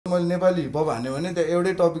मैले नेपाली हिपहप हान्यो भने त्यहाँ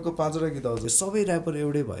एउटै टपिकको 5 गीत आउँछ सबै ऱ्यापर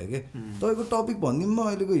एउटै भयो के तपाईँको टपिक भनिदिउँ म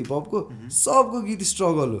अहिलेको हिपहपको सबको गीत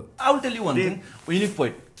स्ट्रगल हो I will tell you one thing unique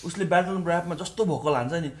point उसले ब्याटल ऱ्यापमा जस्तो भोकल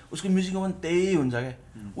हान्छ नि उसको म्युजिकमा पनि त्यही हुन्छ क्या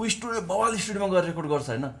ऊ स्टुडियो बवाल स्टुडियोमा गएर रेकर्ड गर्छ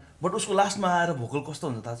होइन बट उसको लास्टमा आएर भोकल कस्तो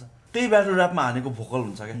हुन्छ थाहा छ त्यही ब्याटल ऱ्यापमा हानेको भोकल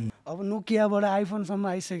हुन्छ क्या अब नोकियाबाट आइफोनसम्म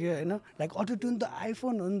आइसक्यो होइन लाइक अटोट्युन त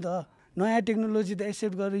आइफोन हो नि त नयाँ टेक्नोलोजी त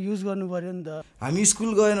एक्सेप्ट गरेर युज गर्नु पऱ्यो नि त हामी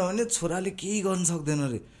स्कुल गएन भने छोराले केही गर्न सक्दैन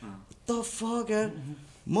रे त फक यार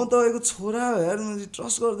म तपाईँको छोरा हो यार मैले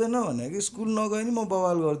ट्रस्ट गर्दैन भने कि स्कुल नगए नि म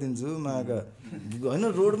बवाल गरिदिन्छु माका होइन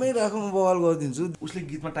रोडमै राख म बवाल गरिदिन्छु उसले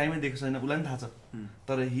गीतमा टाइमै दिएको छैन उसलाई पनि थाहा छ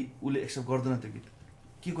तर उसले एक्सेप्ट गर्दैन त्यो गीत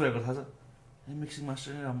के कुराको थाहा छ मिक्सिङ मास्टर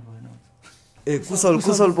नै राम्रो भएन ए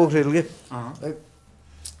कुशल पोखरेल के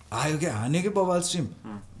आयो के हान्यो के बवाल स्ट्रिम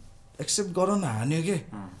एक्सेप्ट गर न हान्यो के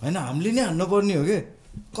होइन हामीले नै हान्नु पर्ने हो के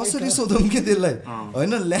कसरी सोधौँ के त्यसलाई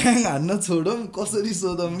होइन ल्याङ हान्न छोडौँ कसरी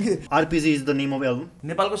सोधौँ के RPG is the name of album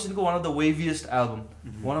नेपालको सिनको one of the वेभिएस्ट album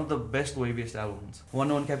one of the best वेभिएस्ट albums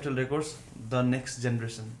 101 capital records the next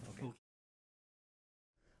generation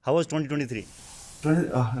how was 2023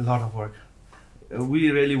 lot of work we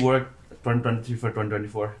really worked 2023 for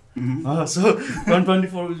 2024 so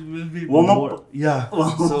 2024 will be more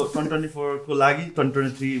so 2024 ko lagi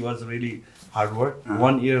 2023 was really hard work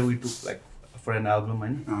 1 year we took like for an album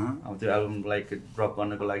and अब त्यो album like drop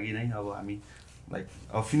गर्नको लागि नै अब हामी like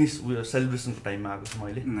finish celebration को टाइममा आएको छु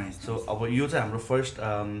मैले so अब यो चाहिँ हाम्रो फर्स्ट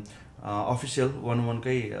अफिसियल 101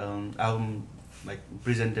 कै album like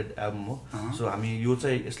presented album हो so हामी यो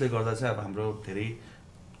चाहिँ यसले गर्दा चाहिँ अब हाम्रो धेरै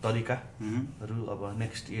तरिकाहरू अब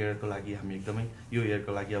नेक्स्ट इयरको लागि हामी एकदमै यो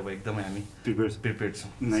इयरको लागि अब एकदमै हामी प्रिपेयर्ड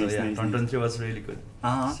छौँ so yeah 2023 was really good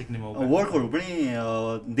सिक्ने मौका वर्कहरू पनि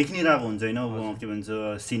देखि रहेको हुन्छ होइन के भन्छ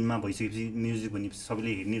सिनमा भइसकेपछि म्युजिक भन्ने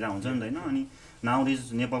सबैले हेरिरहेको हुन्छ नि त होइन अनि नाउ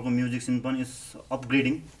इज नेपालको म्युजिक सिन पनि इज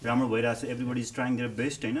अपग्रेडिङ राम्रो भइरहेको छ everybody is trying their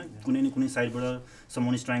best होइन कुनै न कुनै साइडबाट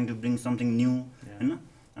someone is trying to bring something new होइन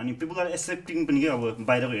अनि पिपल आर एक्सेप्टिङ पनि के अब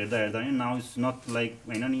बाहिरको हेर्दा होइन नाउ इज नट लाइक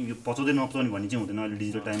होइन नि यो पचाउँदै नपचाउने भन्ने चाहिँ हुँदैन अहिले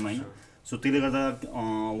डिजिटल टाइममा होइन सो त्यसले गर्दा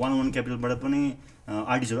 101 क्यापिटलबाट पनि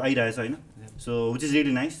आर्टिस्टहरू आइरहेछ होइन so which is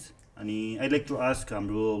really nice अनि आई लाइक टु आस्क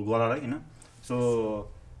हाम्रो ग्वालालाई होइन so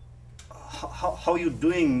how you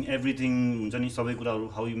doing everything हुन्छ नि सबै कुराहरू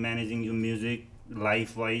how you managing you music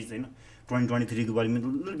life wise होइन 2023 को बारेमा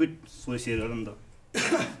लिटल बिट सो सेयर गर नि त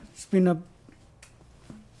spin up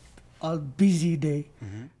all busy day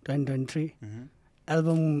 2023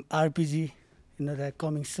 album RPG that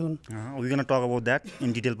coming soon we're going to talk about that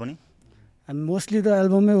in detail pani and mostly the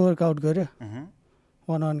album may work out garyo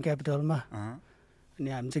 101 capital ma ani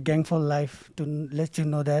ham chai gang for life to let you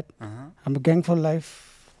know that ham gang for life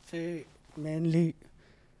say mainly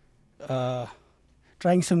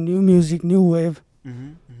trying some new music new wave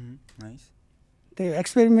nice the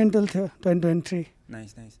experimental 2023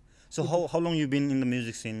 nice so how long you been in the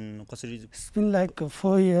music scene kasari it's been like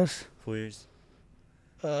 4 years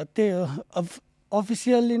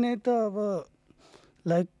officially ne ta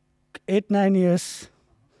like 8-9 years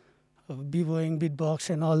of b-boying beatbox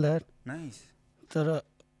and all that nice tara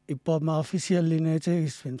hip hop ma officially ne chai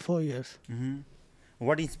it's been 4 years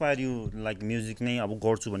what inspired you like music नै अब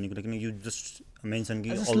गर्छु भन्ने कुरा किन you just mention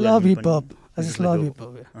कि I just love hip hop I just love hip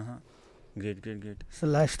hop great it's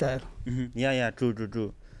a lifestyle yeah true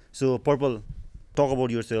so Purple talk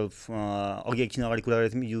about yourself अघि एकछिन अगाडि कुरा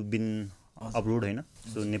गरेको थियौँ you've been abroad हैन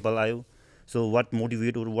so नेपाल आयो so what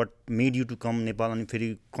motivate or what made you to come Nepal अनि फेरि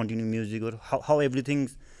continue music or how everything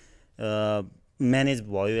manage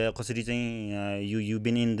भयो या कसरी चाहिँ you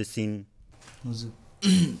been in the scene हजुर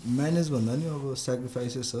म्यानेज भन्दा नि अब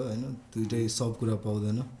सेक्रिफाइसेस हो हैन दुईटै सब कुरा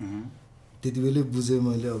पाउँदैन त्यति बेलै बुझेँ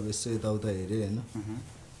मैले अब यसो यताउता हेरेँ हैन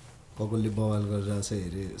कसले बवाल गरिरहेछ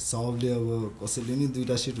हेरेँ सबले अब कसैले नि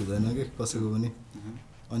दुईटा सिट हुँदैन के कसैको पनि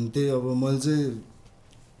अनि त्यही अब मैले चाहिँ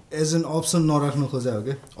एज एन अप्सन नराख्न खोजेँ हो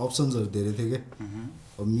क्या अप्सन्सहरू धेरै थियो क्या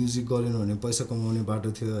अब म्युजिक गरेन भने पैसा कमाउने बाटो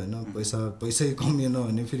थियो होइन पैसै कमिएन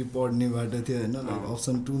भने फेरि पढ्ने बाटो थियो होइन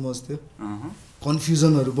अप्सन टु मच थियो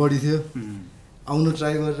कन्फ्युजनहरू बढी थियो आउनु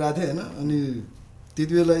ट्राई गरिरहेको थिएँ होइन अनि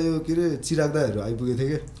त्यति बेला यो के अरे चिराग्दाहरू आइपुगेको थियो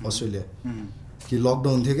क्या अस्ट्रेलिया कि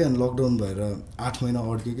लकडाउन थियो क्या अनि लकडाउन भएर 8 महिना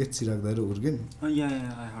अड्क्यो क्या चिराग्दाहरू हुर्किन्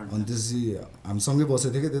अनि त्यसपछि हामीसँगै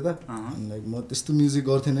बसेको थियो क्या त्यता अनि लाइक म त्यस्तो म्युजिक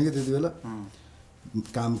गर्थेन क्या त्यति बेला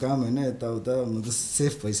काम होइन यताउता म त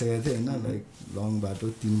सेफ भइसकेको थिएँ होइन लाइक लङ बाटो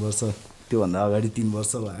 3 वर्ष त्योभन्दा अगाडि 3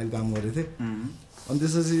 वर्ष भयो काम गरेको थिएँ अनि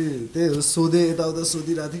त्यसपछि त्यही हो सोधेँ यताउता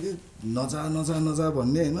सोधिरहेको थिएँ कि नजा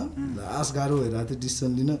भन्ने होइन लास गाह्रो भइरहेको थियो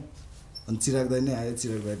डिसिसन लिन अनि चिराग्दा नै आयो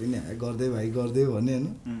चिराग्दा नै आयो गर्दै भाइ गर्दै भन्ने होइन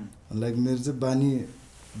लाइक मेरो चाहिँ बानी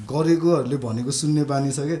गरेकोहरूले भनेको सुन्ने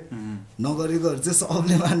बानी छ के नगरेकोहरू चाहिँ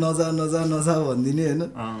सबले नजा नजा नजा भनिदिने होइन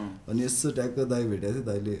अनि यसो ट्याक्क दाइ भेटेको थियो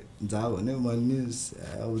दाइले जा भन्यो मैले नि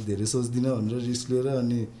अब धेरै सोच्दिनँ भनेर रिस्क लिएर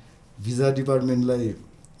अनि भिजा डिपार्टमेन्टलाई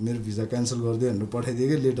मेरो भिजा क्यान्सल गरिदियो भनेर पठाइदिएँ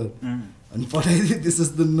कि लेटर अनि पठाइदिएँ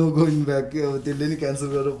त्यसो नो गोइङ ब्याक के अब त्यसले नि क्यान्सल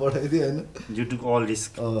गरेर पठाइदियो होइन यु टुक अल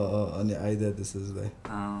रिस्क अनि आइदियो त्यसो दाइ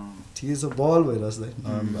ठिकै छ बल भइरहेछ दाइ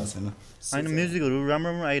नराम्रो भएको छैन होइन म्युजिकहरू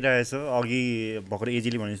राम्रो राम्रो आइरहेछ अघि भर्खर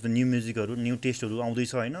एजीले भने जस्तो न्यू म्युजिकहरू न्यू टेस्टहरू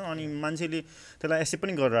आउँदैछ होइन अनि मान्छेले त्यसलाई एक्सेप्ट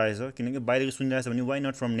पनि गरिरहेछ किनकि बाहिरको सुनिरहेछ भने why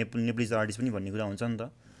not from Nepalese artist पनि भन्ने कुरा हुन्छ नि त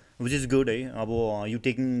विच इज गुड है अब you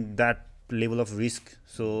taking that level of risk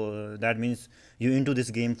so that means you into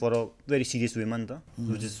this game for a very serious वेमा नि त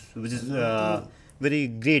विच इज भेरी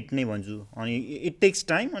ग्रेट नै भन्छु अनि इट टेक्स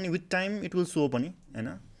टाइम अनि with time it will so पनि होइन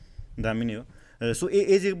दामी नै हो सो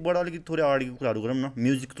एजेबाट अलिकति थोरै अगाडिको कुराहरू गरौँ न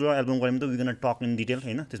म्युजिक र एल्बम गऱ्यौँ त we gonna talk in detail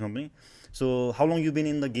होइन त्यसमा पनि so how long you been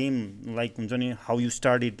in the game like हुन्छ नि how you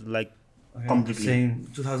started like completely same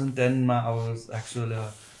 2010 मा I was actually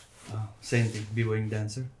same thing b-boying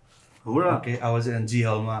dancer okay I was in G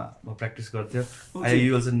hall मा practice गर्थ्यो I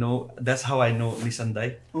also know that's how I know निशान दाइ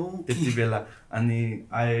त्यति बेला अनि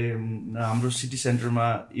हाम्रो सिटी सेन्टरमा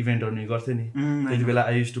इभेन्टहरू नि गर्थ्यो नि त्यति बेला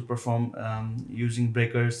I used to perform using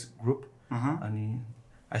breakers group अनि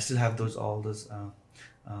I still have all those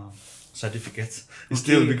certificates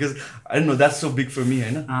still because I don't know that's so big for me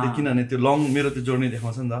हैन किनभने त्यो लङ मेरो त्यो जर्नी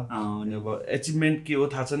देखाउँछ नि त अब अचिभमेन्ट के हो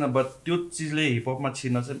थाहा छैन बट त्यो चिजले हिपहपमा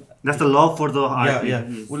छिर्न चाहिँ that's the love for the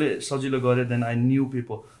art उले सजिलो गर्यो देन I knew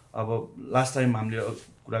people अब लास्ट टाइम हामीले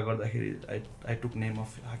कुरा गर्दाखेरि I took name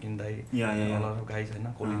of Hakim Dai a lot of guys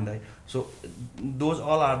हैन Colin Dai so those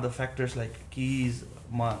all are the factors like keys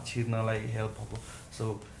मा छिर्नलाई help भएको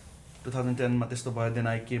so 2010 मा त्यस्तो भयो then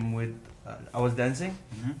I came with I was dancing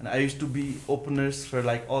and I used to be openers for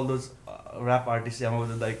like all those rap artists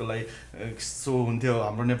यामा दाइको लागि so हुन्थ्यो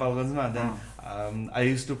हाम्रो नेपालगञ्जमा then I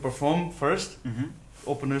used to perform first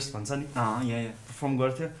openers भन्छ नि perform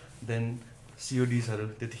गर्थ्यो then CODs हरू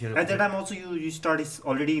त्यतिखेर at that time also you started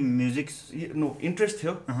already music no interest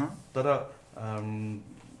थियो तर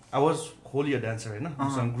I was wholly a dancer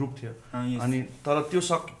हैनसँग group थियो अनि तर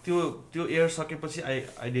त्यो एयर सकेपछि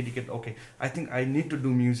I dedicate okay I think I need to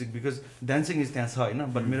do music because dancing is त्यहाँ छ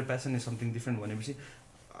हैन but मेरो passion is something different भनेपछि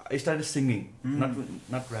I started singing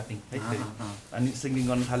not rapping है अनि सिंगिङ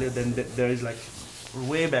गर्न थाल्यो then there is like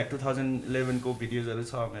way back 2011 को भिडियोजहरु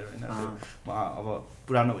छ मेरो हैन अब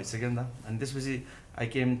पुरानो भइसक्यो नि त अनि त्यसपछि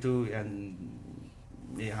I came to and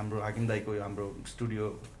हाम्रो हाकिम दाइको हाम्रो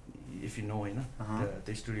स्टुडियो if you know हैन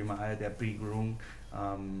त्यो स्टुडियोमा आयो त्यहाँ प्री गुरुङ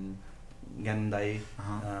ज्ञान दाइ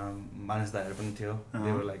मानस दाइहरु पनि थियो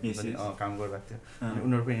they were like काम गरिरहेको थियो अनि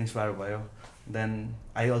उनीहरु पनि इन्स्पायर भयो then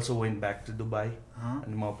I also went back to Dubai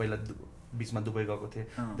अनि म पहिला बीचमा दुबई गएको थिएँ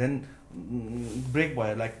then ब्रेक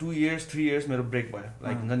भयो like 2 years 3 years मेरो ब्रेक भयो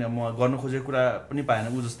like हुन्छ नि म गर्न खोजेको कुरा पनि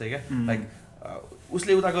पाएन उ जस्तै क्या like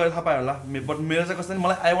उसले उता गएर थाहा पायो होला बट मेरो चाहिँ कस्तो नि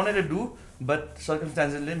मलाई I wanted to do but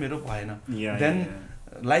circumstances मेरो भएन then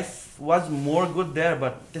life was more good there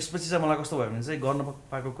but त्यसपछि चाहिँ मलाई कस्तो भयो भने चाहिँ गर्न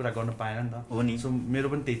पाएको कुरा गर्न पाएन नि त सो मेरो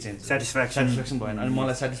पनि त्यही चेन्ज satisfaction भएन अनि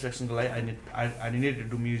मलाई satisfactionको लागि I needed to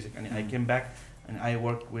do music and I came back and I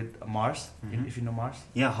worked with Mars if you know Mars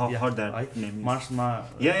heard that name Mars ma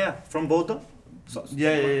from both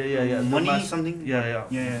yeah money something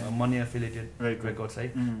money affiliated records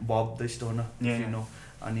है Bob the Stoner if you know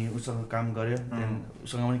अनि उसँग काम गर्यो then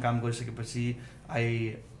उसँग पनि काम गरिसकेपछि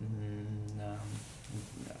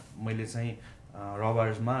मैले चाहिँ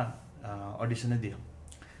रबर्समा अडिसन नै दिएँ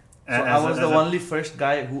so I was the only first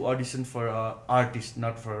guy who auditioned for an artist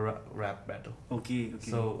not for a rap battle okay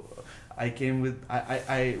so I came with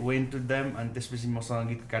I went to them and त्यसपछि मसँग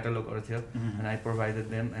गीत क्याटलगहरु थियो and I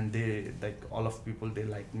provided them and they like all of people they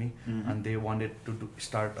liked me and they wanted to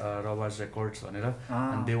start Robas Records भनेर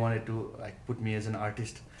and they wanted to like put me as an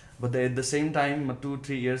artist but at the same time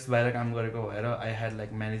 2-3 years बाहिर काम गरेको भएर I had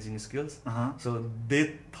like managing skills so they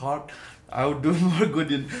thought I would do more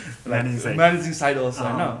good in like managing side also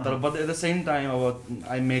हैन but at the same time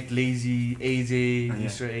I met Lazy Aeezy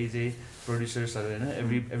Mr Aeezy producers हैन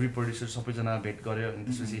every producer सबैजना भेट गर्यो अनि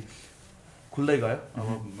त्यसपछि खुल्दै गयो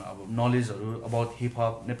अब नलेजहरु about hip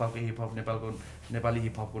hop नेपालको नेपाली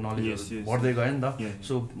हिप हपको नलेजहरु बढ्दै गयो नि त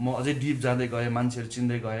सो म अझै डीप जाँदै गए मान्छेहरु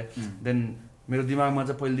चिन्दै गए देन मेरो दिमागमा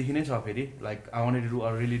चाहिँ पहिलेदेखि नै छ फेरि like I wanted to do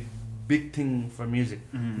a really big thing for music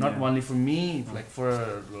not only for me like for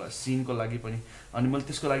scene को लागि पनि अनि मैले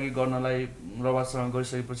त्यसको लागि गर्नलाई रवासँग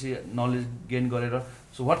गरिसकेपछि नलेज गेन गरेर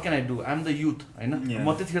so what can I do I'm the youth हैन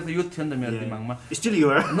म त्यतिखेर त युथ थियो नि त मेरो दिमागमा still you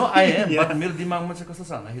are no I am but मेरो दिमागमा चाहिँ कस्तो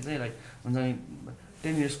छ भन्दाखेरि चाहिँ like हुन्छ नि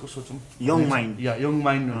 10 years को सोचौँ यङ माइन्ड या यङ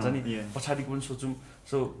माइन्ड हुन्छ नि पछाडिको पनि सोचौँ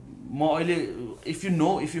सो म अहिले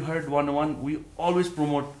if you heard 101 we always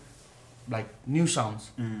promote like new sounds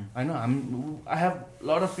I know I have a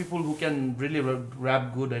lot of people who can really rap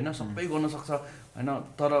good हैन सबै गर्न सक्छ हैन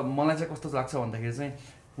तर मलाई चाहिँ कस्तो लाग्छ भन्दाखेरि चाहिँ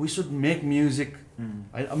we should make music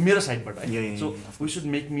मेरो साइडबाट so we should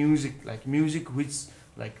make music which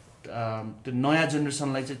like त्यो नयाँ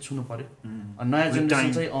जेनेरेसनलाई चाहिँ छुनु पर्यो नयाँ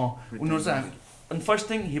जेनेरेसन चाहिँ उनीहरु चाहिँ अनि फर्स्ट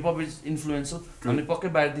थिङ हिपहप इज इन्फ्लुएन्सल हामीले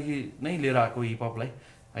पक्कै बाहिरदेखि नै लिएर आएको हिपहपलाई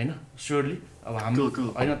हैन स्योरली अब हामी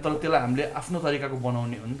हैन तर त्यसलाई हामीले आफ्नो तरिकाको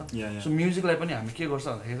बनाउने हो नि त सो म्युजिकलाई पनि हामी के गर्छ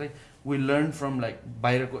भन्दाखेरि चाहिँ वी लर्न फ्रम लाइक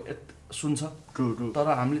बाहिरको सुन्छ तर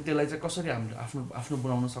हामीले त्यसलाई चाहिँ कसरी हामीले आफ्नो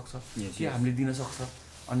बनाउन सक्छ के हामीले दिन सक्छ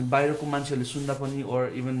अनि बाहिरको मान्छेहरूले सुन्दा पनि ओर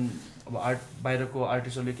इभन अब बाहिरको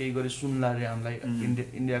आर्टिस्टहरूले केही गरी सुन्ला रे हामीलाई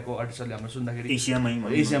इन्डियाको आर्टिस्टहरूले हामीलाई सुन्दाखेरि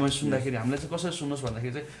एसियामै सुन्दाखेरि हामीलाई चाहिँ कसरी सुन्नुहोस्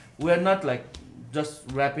भन्दाखेरि चाहिँ we are not like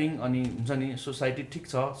just rapping अनि हुन्छ नि सोसाइटी ठिक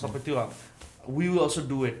छ सबै त्यो we will also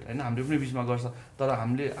do it हैन हामीले पनि बिचमा गर्छ तर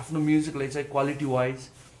हामीले आफ्नो म्युजिकलाई चाहिँ क्वालिटी वाइज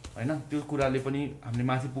हैन त्यो कुराले पनि हामीले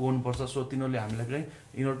माथि पुगाउनु पर्छ सो तिनीहरुले हामीलाई चाहिँ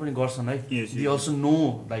यिनीहरु पनि गर्छन् है they also know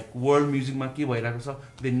like world म्युजिकमा के भइराको छ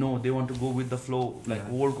they know they want to go with the flow like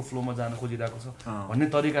वर्ल्डको फ्लोमा जान खोजिराको छ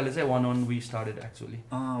भन्ने तरिकाले चाहिँ 101 we started actually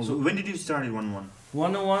so when did you start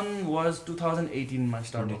 101 was 2018 मा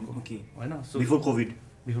स्टार्ट भएको okay हैन so before covid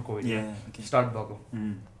स्टार्ट भएको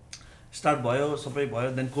स्टार्ट भयो सबै भयो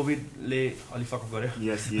देन कोभिडले अलि फक गर्यो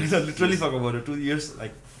लिटरली फक गर्यो 2 years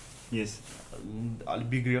लाइक अलि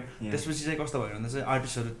बिग्रियो त्यसपछि चाहिँ कस्तो भयो भन्दा चाहिँ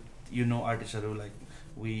आर्टिस्टहरु you know आर्टिस्टहरु like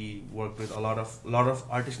we work with a lot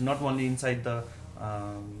of artist not only inside the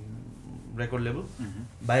record level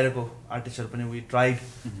बाहिरको आर्टिस्टहरु पनि we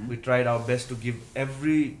tried our best to give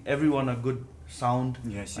everyone a good sound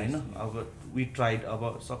हैन अब वी ट्राइड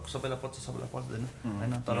अब सबैलाई पर्दैन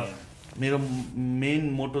हैन तर मेरो main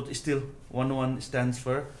motto is still 101 stands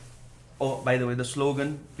for by the way the slogan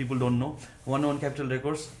people don't know 101 Capital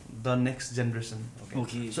Records the next generation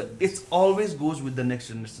okay so it's always goes with the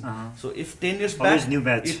next generation so if 10 years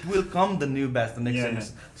back it will come the new batch the next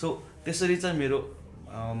generation so त्यसरी चाहिँ मेरो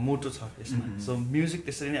मोटो छ यसमा so music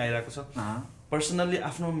त्यसरी नै आइराको छ personally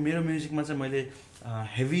आफ्नो मेरो म्युजिकमा चाहिँ मैले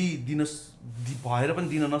हेभी भएर पनि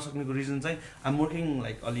दिन नसक्नेको रिजन चाहिँ आइ एम वर्किङ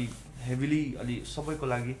लाइक अलि heavily अलि सबैको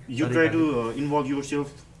लागि you try to involve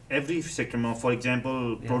yourself every sector for example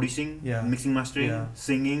producing mixing mastering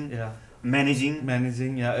singing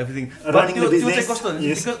managing everything but त्यो चाहिँ कस्तो हुन्छ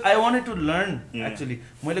because I wanted to learn actually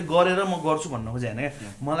मैले गरेर म गर्छु भन्न खोजे हैन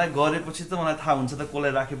मलाई गरेपछि त मलाई थाहा हुन्छ त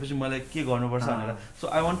कोलाई राखेपछि मलाई के गर्नुपर्छ भनेर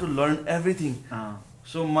so I want to learn everything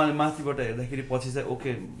so मैले माथिबाट हेर्दाखेरि पछि चाहिँ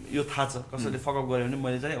ओके यो थाहा छ कसैले फक अप गर्यो भने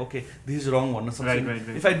मैले चाहिँ ओके दिस इज रङ भन्न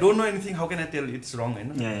सक्छु if I don't know anything how can I tell it's रङ हैन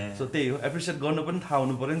सो त्यही हो एप्रिसिएट गर्नु पनि थाहा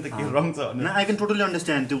हुनु पर्यो नि त के रङ छ हैन आई क्यान टोटली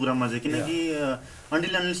अन्डरस्ट्यान्ड त्यो कुरामा चाहिँ किनकि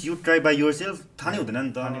until unless you try by yourself थाहा नै हुँदैन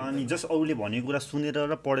नि त अनि जस्ट अरूले भनेको कुरा सुनेर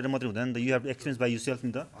र पढेर मात्रै हुँदैन नि त you have experience by yourself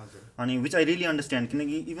नि त अनि विच आई रियली अन्डरस्ट्यान्ड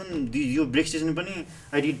किनकि इभन यो ब्रेक स्टेसन पनि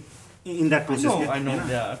I did in that process I know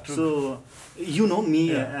so you know me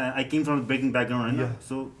I came from a breaking background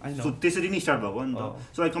so त्यसरी नै स्टार्ट भएको नि त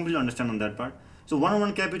so I completely understand on that part so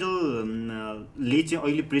 101 Capital ले चाहिँ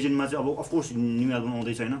अहिले प्रेजेन्टमा चाहिँ अब अफ कोर्स न्यू एल्बम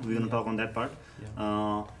आउँदै छ हैन we gonna talk on that part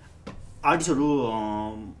आर्टिस्टहरु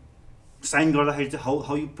sign गर्दाखेरि चाहिँ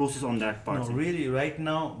how you process on that part no really right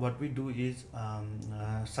now what we do is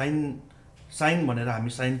sign भनेर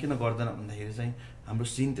हामी साइन किन गर्दैन भन्दाखेरि चाहिँ हाम्रो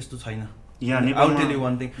सिन त्यस्तो छैन I'll tell you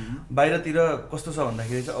one thing बाहिरतिर कस्तो छ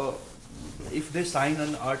भन्दाखेरि चाहिँ if they sign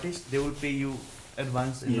an artist they will pay you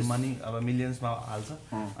advance in the money अब millions मा हाल्छ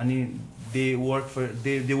अनि they work for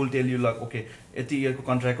they will tell you like okay यति year को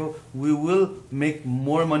contract हो we will make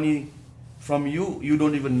more money from you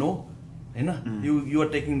don't even know हैन you are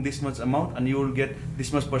taking this much amount and you will get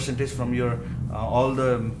this much percentage from your all the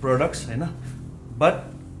products हैन but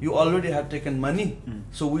you already have taken money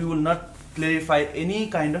so we will not clarify any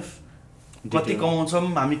kind of कति कमाउँछौं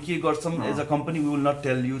हामी के गर्छौं as a company we will not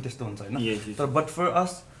tell you त्यस्तो हुन्छ हैन तर but for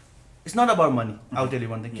us it's not about money I will tell you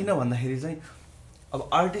one thing किन भन्दाखेरि चाहिँ अब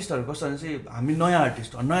आर्टिस्टहरु कस्तो हुन्छ हामी नयाँ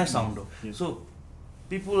आर्टिस्ट हो नयाँ साउन्ड हो सो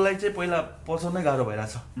पिपललाई चाहिँ पहिला पचाउनै गाह्रो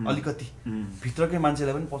भइराछ अलिकति भित्रकै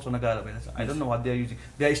मान्छेलाई पनि पचाउन गाह्रो भइराछ I don't know what they are using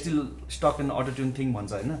they are still stuck in auto tune thing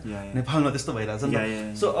भन्छ हैन नेपालमा त्यस्तो भइराछ नि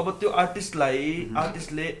सो अब त्यो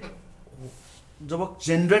आर्टिस्टले जब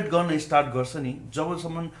जेनेरेट गर्न स्टार्ट गर्छ नि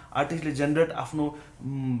जबसम्म आर्टिस्टले जेनेरेट आफ्नो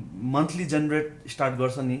मन्थली जेनेरेट स्टार्ट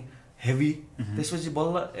गर्छ नि हेभी त्यसपछि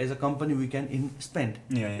बल्ल as a company we can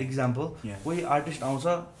spend example कोही आर्टिस्ट आउँछ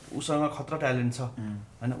उसँग खतरा ट्यालेन्ट छ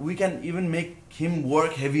हैन we can even make him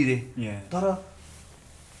work heavy रे तर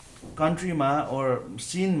कन्ट्रीमा ओर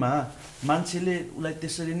सिनमा मान्छेले उसलाई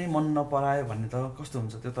त्यसरी नै मन नपरायो भन्ने त कस्तो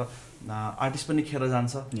हुन्छ त्यो त आर्टिस्ट पनि खेर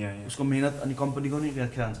जान्छ उसको मेहनत अनि कम्पनीको पनि खेर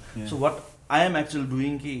जान्छ so what I am actually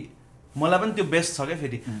doing कि मलाई पनि त्यो बेस्ट छ क्या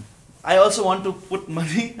फेरि I also want to put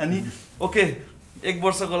money अनि ओके 1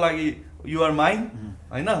 वर्षको लागि यु आर माइन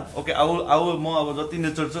होइन ओके आई म अब जति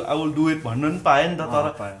नेचर छु आई विल डु इट भन्न पनि पाएँ नि त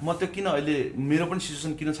तर म त्यो किन अहिले मेरो पनि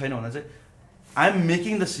सिचुएसन किन छैन भन्दा चाहिँ I am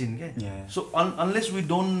making the scene के so unless we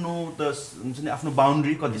don't know the हुन्छ नि आफ्नो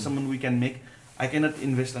बााउन्ड्री कतिसम्म we can make I cannot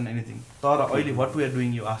invest in anything तर अहिले what we are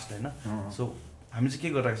doing you asked होइन सो हामी चाहिँ के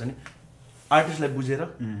गरिरहेको छ नि आर्टिस्टलाई बुझेर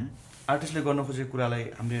आर्टिस्टले गर्न खोजेको कुरालाई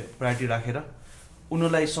हामीले प्रायोरिटी राखेर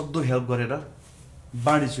उनीहरूलाई सक्दो हेल्प गरेर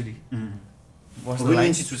बाँडीचुरी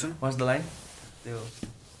वाज द लाइन त्यो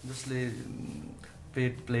जसले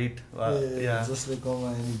प्लेट जसले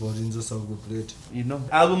कमायो नि भरिन्छ सबको plate you know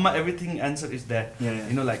एल्बममा everything answer is that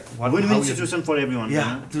you know like win-win situation for everyone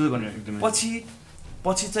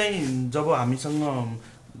पछि चाहिँ जब हामीसँग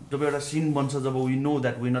जब एउटा सिन बन्छ जब we know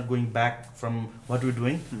that we not going back from what we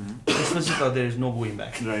doing त्यसपछि त there is no going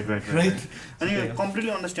back right अनि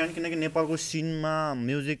completely understand किनकि नेपालको सिनमा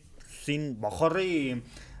म्युजिक सिन भर्खरै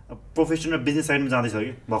प्रोफेसनल बिजनेस साइडमा जाँदैछ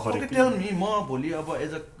कि भर्खरै टेल मी म भोलि अब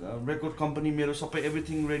एज अ रेकर्ड कम्पनी मेरो सबै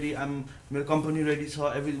एभ्रिथिङ रेडी मेरो कम्पनी रेडी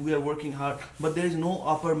छ we are working hard but there is no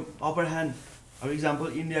upper hand अब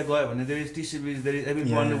इक्जाम्पल इन्डिया गयो भने there is टिसिबी there is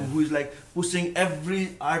every one who is like pushing every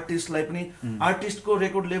आर्टिस्टलाई पनि आर्टिस्टको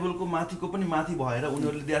record लेभलको माथिको पनि माथि भएर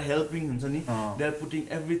उनीहरूले दे आर हेल्पिङ हुन्छ नि they are putting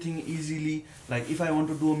everything easily like if I want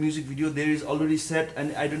to do a music video there is already set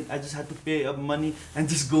and I just have to pay a money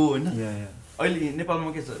and just go होइन अहिले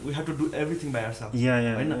नेपालमा के छ we have to do everything by ourselves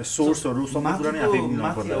होइन सोर्सहरु सबै कुरा नै आफै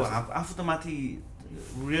माथि आफू त माथि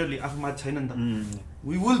रियरली आफू माथि छैन नि त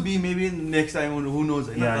we will be maybe next time who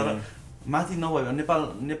knows होइन तर माथि नभयो भने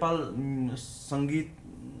नेपाल सङ्गीत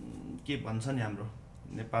के भन्छ नि हाम्रो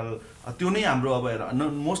नेपाल त्यो नै हाम्रो अब हेर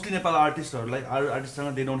mostly Nepal आर्टिस्टहरूलाई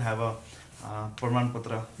आर्टिस्टसँग they don't have a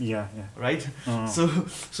प्रमाणपत्र right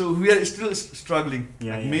so we are still struggling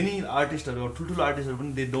many आर्टिस्टहरू ठुल्ठुलो आर्टिस्टहरू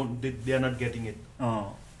पनि they are not getting it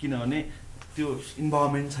किनभने त्यो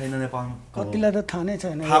इन्भाइरोमेन्ट छैन नेपालमा कतिलाई त थाहा नै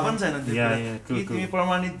छैन थाहा पनि छैन त्यो तिमी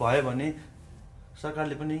प्रमाणित भयो भने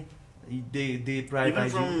सरकारले पनि they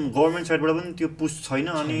prioritize गभर्नमेन्ट साइडबाट पनि त्यो पुश छैन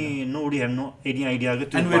अनि nobody have no any idea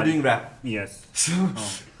के and we're doing rap yes so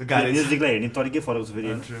म्युजिकलाई हेर्ने तरिकै फरक छ फेरि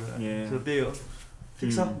so त्यही हो ठिक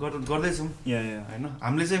छ गर्दै छौं हैन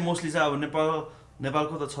हामीले चाहिँ मोस्टली चाहिँ अब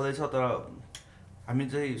नेपालको त छदै छ तर हामी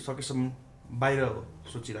चाहिँ सकेसम्म बाहिर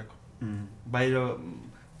सोचिराको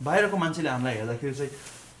बाहिरको मान्छेले हामीलाई हेर्दाखेरि चाहिँ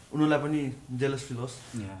उनीहरूलाई पनि जेलस फिल होस्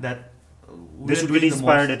that they should be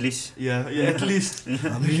inspired at least at least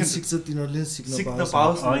हामीले सिक्छ तिनीहरुले सिक्न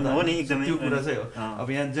पाओस् हो नि एकदमै त्यो कुरा चाहिँ हो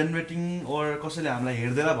अब यहाँ जेनेरेटिङ ओर कसैले हामीलाई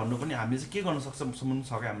हेर्दैन भन्नु पनि हामीले चाहिँ के गर्न सक्छौं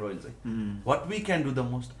सक्यो हाम्रो अहिले चाहिँ what we can do the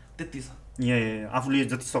most त्यति छ आफूले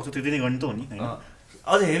जति सक्छ त्यति नै गर्ने त हो नि हैन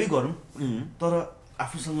अझ हेभी गरौँ तर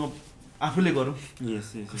आफूसँग आफूले गरौँ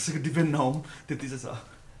कसैको डिपेन्ड नहौँ त्यति चाहिँ छ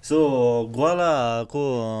सो ग्वालाको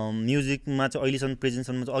म्युजिकमा चाहिँ अहिलेसम्म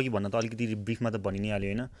प्रेजेन्टसम्म चाहिँ अघि भन्न त अलिकति ब्रिफमा त भनि नै हाल्यो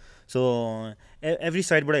होइन सो एभ्री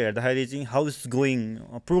साइडबाट हेर्दाखेरि चाहिँ हाउ इज गोइङ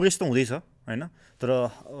प्रोग्रेस त हुँदैछ होइन तर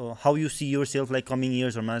how you see your self like coming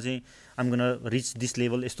इयर्सहरूमा चाहिँ आम गोना रिच दिस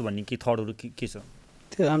लेभल यस्तो भन्ने के थटहरू के छ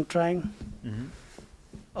त्यो आम ट्राइङ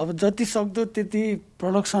अब जति सक्दो त्यति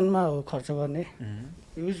प्रडक्सनमा हो खर्च गर्ने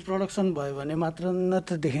ह्युज प्रडक्सन भयो भने मात्र न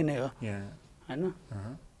त देखिने हो होइन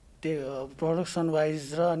त्यो प्रडक्सन वाइज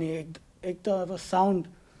र अनि एक त अब साउन्ड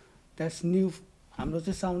द्याट्स न्यू हाम्रो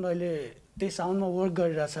चाहिँ साउन्ड अहिले त्यही साउन्डमा वर्क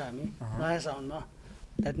गरिरहेछ हामी नयाँ साउन्डमा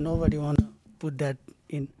that no body one put that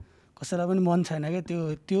in कसैलाई पनि मन छैन क्या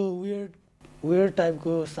त्यो वेयर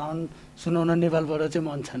टाइपको साउन्ड सुनाउन नेपालबाट चाहिँ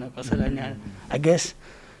मन छैन कसैलाई नि आई गेस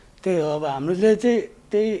त्यही हो अब हामीले चाहिँ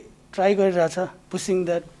त्यही ट्राई गरिरहेछ pushing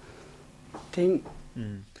that thing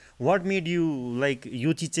what made you like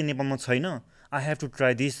यो चिज चाहिँ नेपालमा छैन I have to try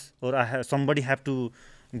this or somebody have to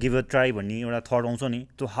give a try भन्ने एउटा थट आउँछ नि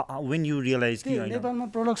त्यो when you realize कि नेपालमा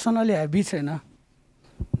प्रोडक्सन अलि हेभी छैन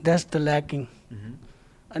द्याट्स द ल्याकिङ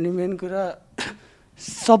अनि मेन कुरा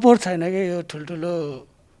सपोर्ट छैन क्या यो ठुल्ठुलो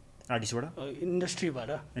आर्टिस्टबाट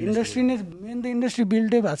इन्डस्ट्रीबाट इन्डस्ट्री नै मेन त इन्डस्ट्री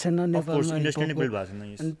बिल्डै भएको छैन नेपालमा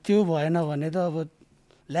अनि त्यो भएन भने त अब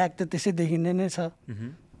ल्याक त त्यसै देखिँदै नै छ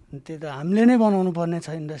त्यही त हामीले नै बनाउनु पर्ने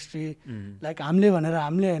छ इन्डस्ट्री लाइक हामीले भनेर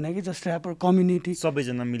हामीले होइन कि जस्ट ऱ्यापर कम्युनिटी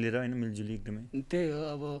सबैजना मिलेर होइन मिलजुली एकदमै त्यही हो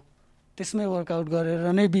अब त्यसमै वर्कआउट गरेर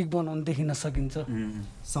नै बिग बनाउनु देखिन सकिन्छ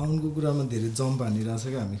साउन्डको कुरामा धेरै जम्प हानिरहेछ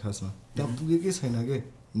क्या हामी खासमा त्यहाँ पुगेकै छैन के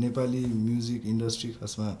नेपाली म्युजिक इन्डस्ट्री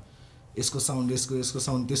खासमा यसको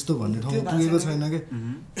साउन्ड त्यस्तो भन्ने ठाउँमा पुगेको छैन के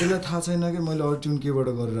त्यसलाई थाहा छैन कि मैले अटोट्युन केबाट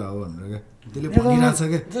गरेर हो भनेर क्या त्यसले भनिरहेको छ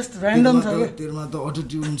क्या तेरोमा त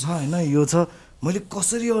अटोट्युन छ होइन यो छ मैले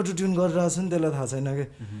कसरी अटोट्युन गरिरहेको छु नि त्यसलाई थाहा छैन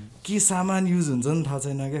के सामान युज हुन्छ नि थाहा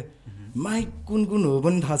छैन क्या माइक कुन हो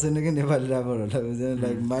पनि थाहा छैन कि नेपाली ऱ्यापरहरूलाई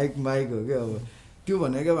लाइक माइक हो क्या अब त्यो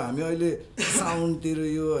भनेको अब हामी अहिले साउन्ड तेरो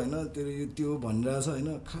यो होइन तेरो यो त्यो भनिरहेछ होइन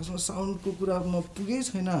खासमा साउन्डको कुरामा पुगै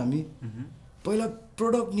छैन हामी पहिला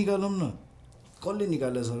प्रोडक्ट निकालौँ न कसले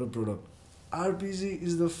निकालेछ र product RPG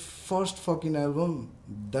is the first fucking album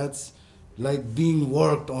that's like being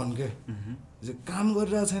worked on के काम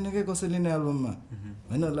गरिरहेको छैन क्या कसैले नै एल्बममा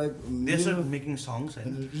होइन लाइक मेकिङ सङ्ग्स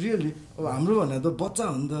रियली अब हाम्रो भने त बच्चा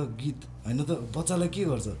हो नि त गीत होइन त बच्चालाई के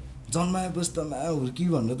गर्छ जन्माएपछि त माया हुर्की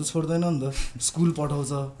भनेर त छोड्दैन नि त स्कुल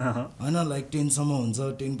पठाउँछ होइन लाइक 10सम्म हुन्छ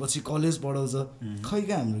 10 पछि कलेज पढाउँछ खै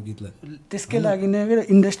क्या हाम्रो गीतलाई त्यसकै लागि नै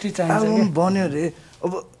इन्डस्ट्री चाहिन्छ एल्बम बन्यो अरे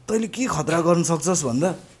अब तैँले के खतरा गर्न सक्छस् भन्दा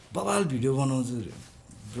बवाल भिडियो बनाउँछु अरे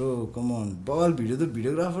ब्रो कमन बवाल भिडियो त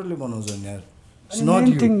भिडियोग्राफरले बनाउँछ नि यार इट्स नट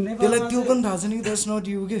यु त्यसलाई त्यो पनि थाहा छैन कि द्याट्स नट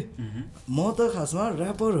यु के म त खासमा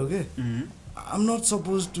ऱ्यापर हो के I'm not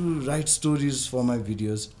suppose to right stories for my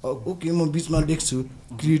videos okay म बिचमा लेख्छु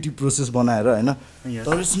क्रिएटिभ प्रोसेस बनाएर होइन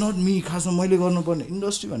तर इट्स नट मी खासमा मैले गर्नुपर्ने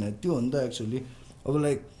इन्डस्ट्री भनेर त्यो हो नि त एक्चुअली अब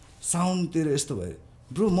लाइक साउन्ड तेरो यस्तो भयो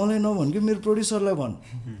ब्रो मलाई नभन कि मेरो प्रोड्युसरलाई भन्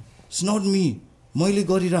इट्स नट मी मैले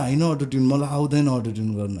गरिरह होइन अटोट्युन मलाई आउँदैन अटोट्युन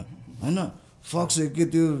गर्न होइन फक्स के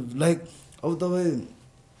त्यो लाइक अब तपाईँ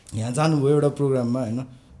यहाँ जानुभयो एउटा प्रोग्राममा होइन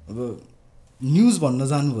अब न्युज भन्न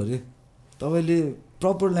जानुभयो अरे तपाईँले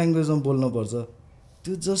प्रपर ल्याङ्ग्वेजमा बोल्नुपर्छ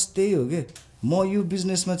त्यो जस्ट त्यही हो कि म यो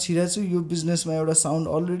बिजनेसमा छिराएको छु यो बिजनेसमा एउटा साउन्ड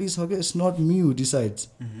अलरेडी छ क्या it's not me who decides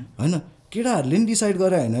होइन केटाहरूले नि डिसाइड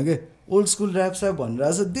गरे होइन कि ओल्ड स्कुल ऱ्याप स्याप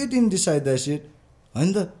भनिरहेको छ they didn't decide that seat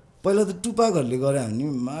होइन त पहिला त टुपाकहरूले गरे भने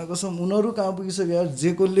मागसम्म उनीहरू कहाँ पुगिसक्यो यार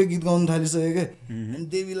जे कसले गीत गाउनु थालिसक्यो क्या अनि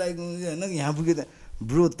देवी लाइक होइन यहाँ पुग्यो त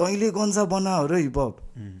ब्रो तैँले कन्सा बना हो र हिपहप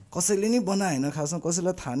कसैले नि बना होइन खासमा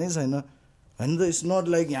कसैलाई थाहा नै छैन होइन त इट्स नट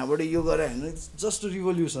लाइक यहाँबाट यो गरे होइन इट्स जस्ट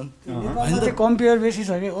रिभोल्युसन होइन त कम्पेयर बेसी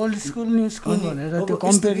छ कि ओल्ड स्कुल न्यू स्कुल भनेर त्यो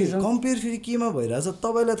कम्पेयर फेरि केमा भइरहेछ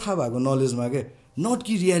तपाईँलाई थाहा भएको नलेजमा के नट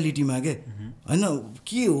कि रियालिटीमा के होइन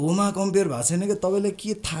के होमा कम्पेयर भएको छैन क्या तपाईँलाई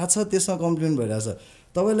के थाहा छ त्यसमा कम्प्लेन भइरहेछ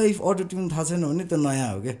तपाईँलाई इफ अटोट्युन थाहा छैन भने त्यो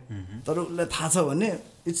नयाँ हो क्या तर उसलाई थाहा छ भने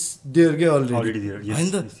इट्स देयर के अलरेडी होइन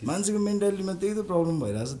त मान्छेको मेन्टालिटीमा त्यही त प्रब्लम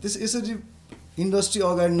भइरहेछ यसरी इन्डस्ट्री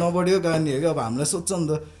अगाडि नबढेको कारण हो क्या अब हामीलाई सोध्छ नि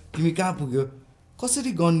त तिमी कहाँ पुग्यो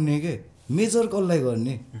कसरी गन्ने के मेजर कसलाई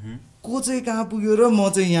गर्ने को चाहिँ कहाँ पुग्यो र म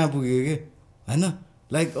चाहिँ यहाँ पुगेँ कि होइन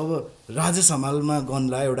लाइक अब राजेश हमालमा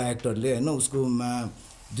गन्ला एउटा एक्टरले होइन उसकोमा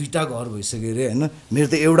 2टा घर भइसक्यो अरे होइन मेरो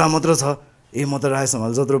त एउटा मात्र छ म त राजेश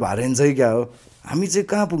हमाल जत्रो भारेन चाहिँ क्या हो हामी चाहिँ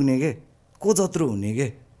कहाँ पुग्ने के को जत्रो हुने के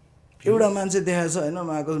एउटा मान्छे देखाएको छ होइन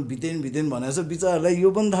उहाँको भितेन भनेको छ बिचारहरूलाई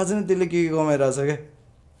यो पनि थाहा छैन त्यसले के कमाइरहेछ क्या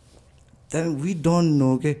त्यहाँदेखि वी डोन्ट नो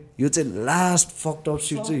के यो चाहिँ लास्ट फक्ट अफ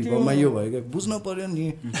सिट चाहिँ हिपहपमा यो भयो क्या बुझ्नु पऱ्यो नि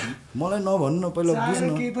मलाई नभन्नु न पहिला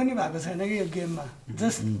बुझ्नु केही पनि भएको छैन कि यो गेममा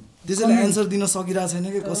जस्ट त्यसैले एन्सर दिन सकिरहेको छैन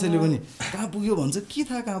कि कसैले पनि कहाँ पुग्यो भन्छ के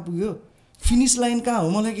थाहा कहाँ पुग्यो फिनिस लाइन कहाँ हो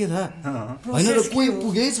मलाई के थाहा होइन र कोही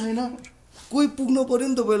पुगै छैन कोही पुग्नु पऱ्यो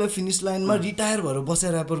नि त पहिला फिनिस लाइनमा रिटायर भएर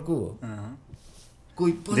बसेर ऱ्यापर को हो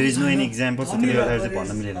कोही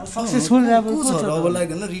सक्सेसफुल ऱ्यापर को छ र अब लाइक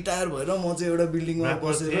होइन रिटायर भएर म चाहिँ एउटा बिल्डिङमा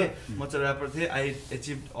बसेर म चाहिँ ऱ्यापर थिएँ I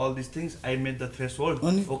achieve all this things I made the threshold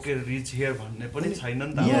okay rich here भन्ने पनि छैन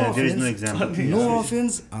नि त नो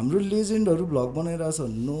अफेन्स हाम्रो लेजेन्डहरू भ्लग बनाइरहेछ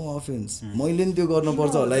नो अफेन्स मैले नि त्यो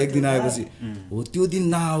गर्नुपर्छ होला एक दिन आएपछि हो त्यो दिन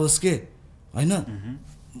नआओस् के होइन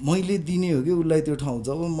मैले दिने हो कि उसलाई त्यो ठाउँ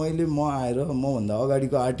जब म आएर मभन्दा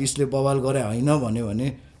अगाडिको आर्टिस्टले बवाल गरे होइन भन्यो भने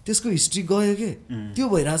त्यसको हिस्ट्री गयो के त्यो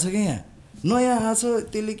भइरहेछ क्या यहाँ नयाँ आएछ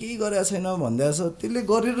त्यसले केही गरेको छैन भन्दैछ त्यसले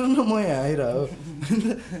गरेर न म यहाँ आइरह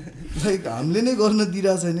लाइक हामीले नै गर्न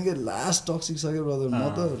दिइरहेको छैन कि लास्ट टक्सिक सक्यो ब्रदर म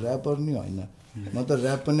त ऱ्यापर नि होइन म त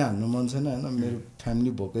ऱ्याप पनि हान्नु मन छैन होइन मेरो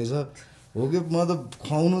फ्यामिली भोकै छ हो कि म त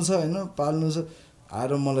खुवाउनु छ होइन पाल्नु छ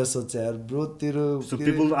आएर मलाई सोध्छ यार ब्रो तेरो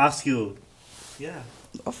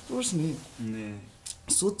अफकोर्स नि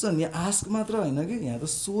सोध्छ नि आस्क मात्र होइन कि यहाँ त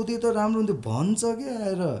सोधे त राम्रो हुन्थ्यो भन्छ क्या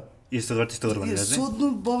आएर यस्तो गर त्यस्तो गर भनेर सोध्नु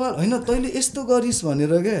बवाल होइन तैँले यस्तो गरिस्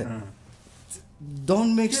भनेर क्या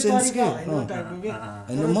डोन्ट मेक सेन्स के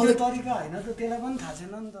होइन मलाई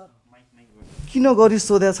किन गरिस्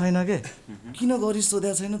सोधेको छैन के किन गरिस्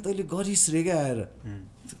सोधेको छैन तैँले गरिस् रे क्या आएर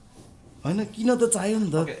होइन किन त चाहियो नि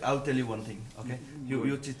त I tell you one thing okay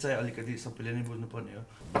यो चिज चाहिँ अलिकति सबैले नै बुझ्नुपर्ने हो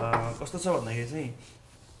कस्तो छ भन्दाखेरि चाहिँ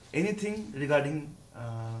एनिथिङ रिगार्डिङ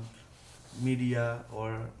मिडिया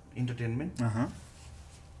ओर इन्टरटेनमेन्ट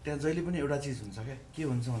त्यहाँ जहिले पनि एउटा चिज हुन्छ क्या के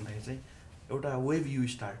हुन्छ भन्दाखेरि चाहिँ एउटा wave you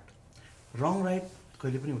start wrong right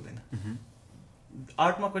कहिले पनि हुँदैन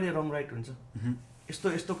आर्टमा कहिले रङ राइट हुन्छ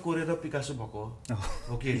यस्तो यस्तो कोरेर पिकासो भएको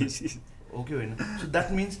हो कि हो कि होइन so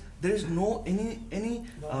that means there is no any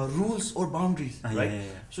rules or boundaries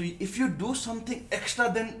right so if you do something extra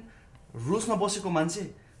then रुल्समा बसेको मान्छे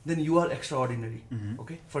then you are extra ordinary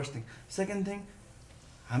okay first thing second thing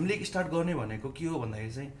हामीले स्टार्ट गर्ने भनेको के हो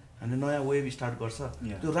भन्दाखेरि चाहिँ हामीले नयाँ वेभ स्टार्ट गर्छ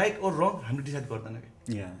त्यो राइट ओर रङ हामीले डिसाइड गर्दैन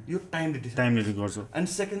कि यो टाइमले डिसाइड गर्छ and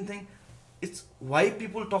second thing it's why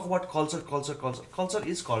people talk about culture culture culture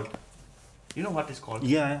culture is called you know what is called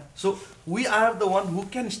so we are the one who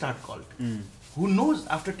can start cult who knows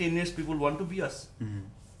after 10 years people want to be us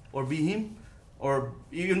or be him or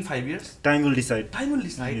even 5 years time will decide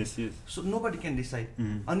yes so nobody can decide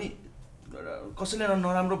अनि कसैले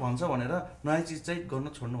नराम्रो भन्छ भनेर नयाँ चिज चाहिँ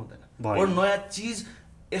गर्न छोड्नु हुँदैन or नयाँ चिज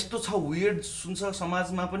यस्तो छ weird सुन्छ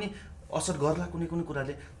समाजमा पनि असर गर्ला कुनै कुनै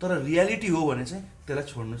कुराले तर रियालिटी हो भने चाहिँ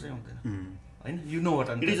त्यसलाई छोड्नु चाहिँ हुँदैन हैन you know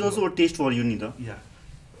what it is also a taste for you नि त yeah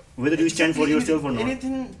whether you stand for yourself or not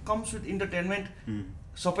anything comes with entertainment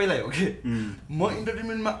सबैलाई हो के म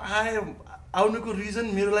इन्टरटेनमेन्टमा आउनुको रिजन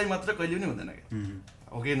मेरो लागि मात्र कहिले पनि हुँदैन के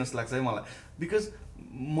हो कि जस्तो लाग्छ है मलाई बिकज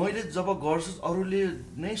मैले जब गर्छु अरूले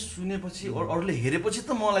नै सुनेपछि अरूले हेरेपछि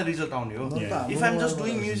त मलाई रिजल्ट आउने हो if I am just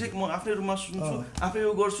doing music म आफ्नै रुममा सुन्छु आफै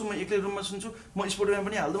यो गर्छु म एक्लै रुममा सुन्छु म स्पोटिफाईमा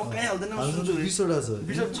पनि हाल्दैन म कहीँ हाल्दैन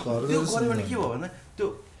त्यो गऱ्यो भने के भयो भने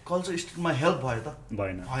त्यो कल्चर स्टेटमा हेल्प भयो त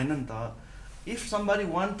भएन नि त if somebody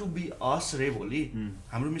want to be us रे भोलि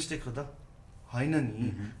हाम्रो मिस्टेक हो त होइन नि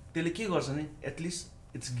त्यसले के गर्छ नि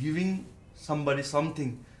at least it's giving somebody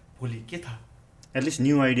something भोलि के थाहा एटलिस्ट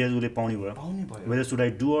न्यू आइडियाज उसले पाउने भयो whether should I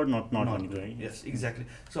do or not भनेको है यस एक्ज्याक्टली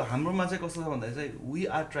सो हाम्रोमा चाहिँ कस्तो छ भन्दाखेरि चाहिँ we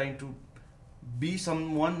are trying to be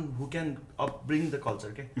someone who can upbring the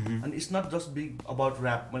culture के and it's not just be about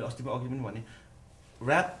rap मैले अस्ति अघि पनि भने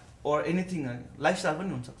rap or anything लाइफस्टाइल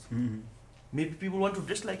पनि हुन सक्छ maybe people want to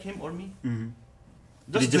dress like him or me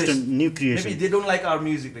just a new creation maybe they don't like our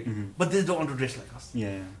music but they don't want to dress like us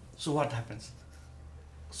so what happens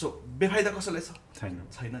so बेफाइदा कसैलाई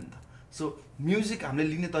छैन नि त so music हामीले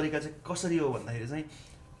लिने तरिका चाहिँ कसरी हो भन्दाखेरि चाहिँ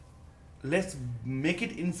लेट्स मेक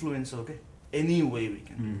इट इन्फ्लुएन्स हो के एनी वे वी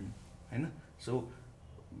क्यान हैन सो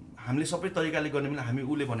हामीले सबै तरिकाले गर्ने बेला हामी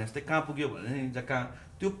उसले भने जस्तै कहाँ पुग्यो भने कहाँ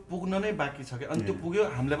त्यो पुग्न नै बाँकी छ क्या अनि त्यो पुग्यो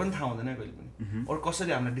हामीलाई पनि थाहा हुँदैन कहिले पनि अरू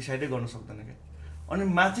कसैले हामीलाई डिसाइडै गर्न सक्दैन क्या अनि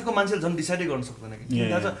माथिको मान्छेले झन् डिसाइडै गर्न सक्दैन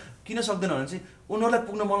क्या किन सक्दैन भने चाहिँ उनीहरूलाई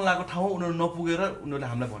पुग्न मन लागेको ठाउँमा उनीहरू नपुगेर उनीहरूले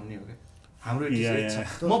हामीलाई भन्ने हो क्या हाम्रो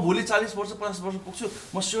म भोलि 40 वर्ष 50 वर्ष पुग्छु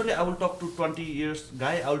म surely I will talk to 20 years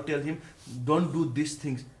guy I will tell him don't do these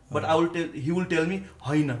things but he will tell me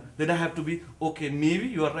होइन then I have to be okay maybe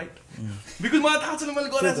you are right because मलाई थाहा छैन मैले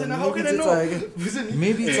गरेको छैन how can I know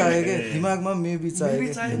maybe चाहियो के दिमागमा मेबी चाहियो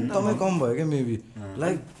तपाईँ कम भयो के मेबी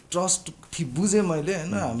लाइक ट्रस्ट बुझेँ मैले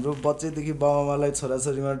होइन हाम्रो बच्चैदेखि बाबाआमालाई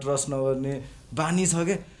छोराछोरीमा ट्रस्ट नगर्ने बानी छ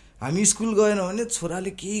के हामी स्कुल गएन भने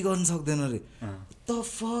छोराले केही गर्न सक्दैन अरे त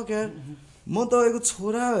फक यार म तपाईँको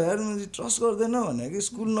छोरा हो यार मैले ट्रस्ट गर्दैन भने कि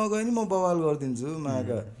स्कुल नगए नि म बवाल गरिदिन्छु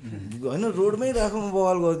माका होइन रोडमै राख म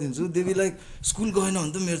बवाल गरिदिन्छु देवी लाइक स्कुल गएन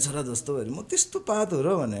भने त मेरो छोरा जस्तो भयो म त्यस्तो पात हो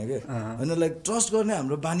र भने क्या होइन लाइक ट्रस्ट गर्ने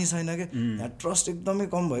हाम्रो बानी छैन क्या यहाँ ट्रस्ट एकदमै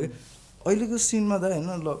कम भयो अहिलेको सिनमा त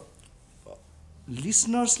होइन ल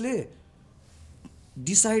लिसनर्सले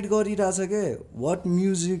डिसाइड गरिरहेछ के वाट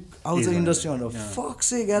म्युजिक आउँछ इन्डस्ट्रीमा भनेर फक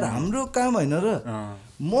से यार हाम्रो काम होइन र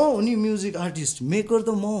म हो नि म्युजिक आर्टिस्ट मेकर त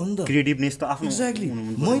म हो नि त क्रिएटिभनेस त आफ्नो एक्ज्याक्टली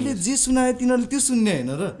मैले जे सुनाएँ तिनीहरूले त्यो सुन्ने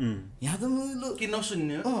होइन र यहाँ त मैले के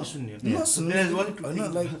नसुन्ने होइन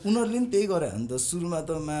लाइक उनीहरूले नि त्यही गरे नि त सुरुमा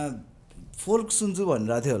त फोल्क सुन्छु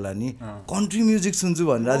भनिरहेको थियो होला नि कन्ट्री म्युजिक सुन्छु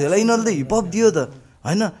भनिरहेको थियो होला यिनीहरूले त हिपहप दियो त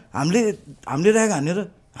होइन हामीले ऱ्याग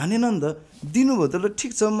हानेन नि त दिनुभयो त ल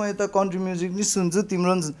ठिक छ म यता कन्ट्री म्युजिक नि सुन्छु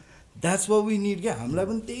तिम्रो द्याट्स वाट वी निड क्या हामीलाई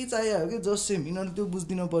पनि त्यही चाहियो हो कि जस्ट सेम यिनीहरूले त्यो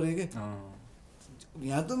बुझिदिनु पऱ्यो कि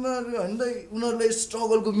यहाँ त होइन त उनीहरूलाई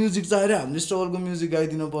स्ट्रगलको म्युजिक चाहिएर हामीले स्ट्रगलको म्युजिक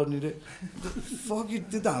गाइदिनु पर्ने रे फक इट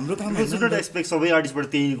त्यो त हाम्रो काम एक्सपेक्ट सबै आर्टिस्टबाट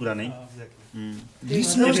त्यही कुरा नै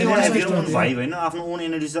भाइ होइन आफ्नो ओन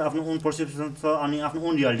एनर्जी छ आफ्नो ओन पर्सेप्सन छ अनि आफ्नो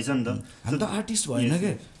ओन रियालिटी छ नि त हामी त आर्टिस्ट भएन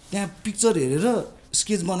क्या त्यहाँ पिक्चर हेरेर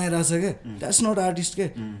स्केच बनाइरहेछ क्या द्याट्स नट आर्टिस्ट के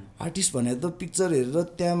आर्टिस्ट भने त पिक्चर हेरेर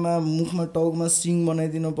त्यहाँमा मुखमा टाउकोमा सिङ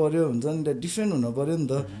बनाइदिनु पऱ्यो हुन्छ नि त डिफ्रेन्ट हुनु पऱ्यो नि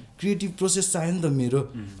त क्रिएटिभ प्रोसेस चाहियो नि त मेरो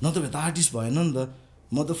नत्र भए त आर्टिस्ट भएन नि त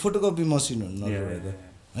म त फोटोकपी मसिन हुनु नत्र भए त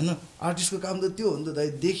होइन आर्टिस्टको काम त त्यो हो नि त दाइ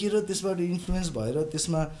देखेर त्यसबाट इन्फ्लुएन्स भएर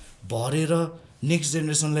त्यसमा भरेर नेक्स्ट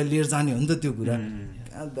जेनेरेसनलाई लिएर जाने हो नि त त्यो कुरा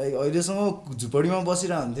दाइ अहिलेसम्म झुपडीमा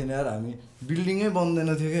बसिरह हुन्थ्यो नि यार हामी बिल्डिङै बन्दैन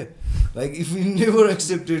थियो क्या like if you never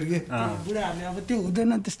accepted के बुढाहरूले अब त्यो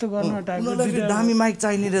हुँदैन त्यस्तो गर्न टाइप उनीहरूलाई फेरि दामी माइक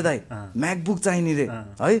चाहिने रे दाइ म्याकबुक चाहिने रे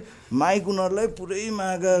है माइक उनीहरूलाई पुरै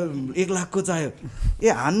मागा 1 लाखको चाहियो ए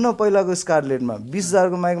हान्न पहिलाको स्कारलेटमा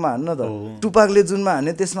 20,000 को माइकमा हान्न त टुपाकले जुनमा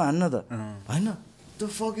हान्ने त्यसमा हान्न त होइन त्यो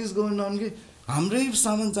फक इज गोइङ अन कि हाम्रै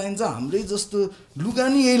सामान चाहिन्छ हाम्रै जस्तो लुगा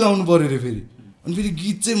नि यही लाउनु पऱ्यो रे फेरि अनि फेरि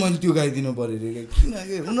गीत चाहिँ मैले त्यो गाइदिनु पऱ्यो रे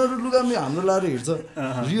किनकि उनीहरू लुगा हाम्रो लाएर हिँड्छ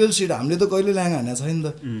रियल सिट हामीले त कहिले ल्याङ हानेको छैन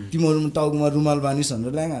त तिमीहरू टाउकोमा रुमाल बानिस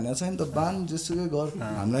भनेर ल्याङ हानेको छैन त बान जेसुकै गर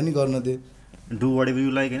हामीलाई नि गर्न they do whatever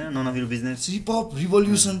you like हैन none of your business hip hop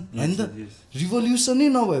revolution हैन त रिभोल्युसनै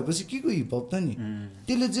नभएपछि के को हिपहप त नि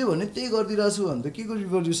त्यसले जे भने त्यही गरिदिरहेको छु भने त के को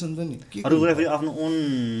रिभोल्युसन त नि अरु कुरा फेरि आफ्नो ओन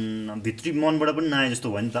भित्री मनबाट पनि नआए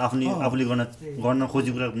जस्तो भयो नि त आफूले गर्न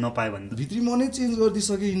खोजेको कुरा नपाए भने त भित्री मनै चेन्ज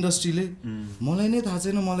गरिदिसक्यो इन्डस्ट्रीले मलाई नै थाहा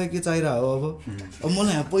छैन मलाई के चाहिरहेको हो अब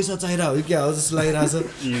मलाई पैसा चाहिरहेको हो क्या हो जस्तो लागिरहेछ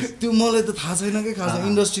त्यो मलाई त थाहा छैन के खास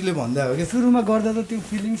इन्डस्ट्रीले भन्दै हो क्या सुरुमा गर्दा त त्यो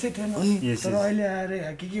फिलिङ्सै थिएन तर अहिले आएर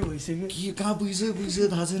के भइसक्यो के कहाँ पुगिसक्यो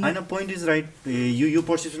थाहा छैन हैन पोइन्ट इज राइट यो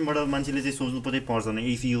पर्सेप्सनबाट मान्छेले चाहिँ सोच्नु पर्दै पर्छ नि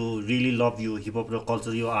इफ यु रियली लभ यो हिपहप र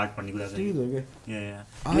कल्चर यो आर्ट भन्ने कुरा चाहिँ त्यही हो के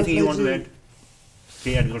anything you want to add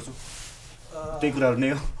के एड गर्छु त्यही कुराहरु नै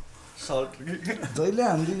हो जहिले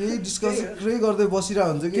हामीले यही डिस्कसै गर्दै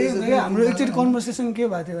बसिरहेको हुन्छ कि हाम्रो एकचोटि कन्भर्सेसन के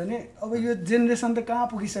भएको थियो भने अब यो जेनेरेसन त कहाँ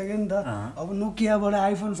पुगिसक्यो नि त अब नोकियाबाट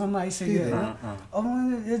आइफोनसम्म आइसक्यो होइन अब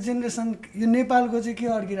यो जेनेरेसन यो नेपालको चाहिँ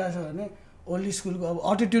के अड्किरहेको छ भने ओल्ड स्कुलको अब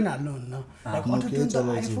अटोट्युन हाल्नुहुन्न अटोट्युन त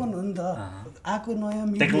आइफोन हो नि त आएको नयाँ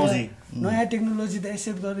टेक्नोलोजी नयाँ टेक्नोलोजी त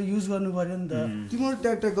एक्सेप्ट गरेर युज गर्नु पर्यो नि त तिमीहरू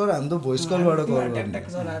ट्याक ट्याक गरेर हामी त भोइस कलबाट ट्याक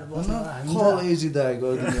चलाएर बस्नु एजी दाइ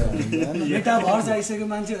गरिदिनु यता भर आइसक्यो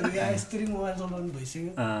मान्छेहरू यहाँ यस्तरी मोबाइल चलाउनु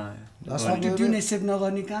भइसक्यो अटोट्युन एक्सेप्ट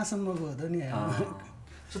नगर्ने कहाँसम्मको हो त नि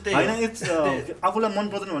हैन इट्स आफूलाई मन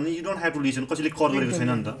पर्दैन भने you don't have to listen कसैले कर गरेको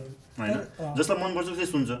छैन नि त हैन जसलाई मन पर्छ उसले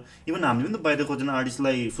सुन्छ इभन हामीले पनि त बाहिर कतिजना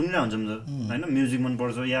आर्टिस्टलाई सुनिरहेको हुन्छौँ त हैन म्युजिक मन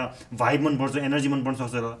पर्छ या भाइब मन पर्छ एनर्जी मन पर्न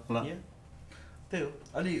सक्छ ल त्यही हो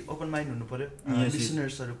अलि ओपन माइन्ड हुनु पर्यो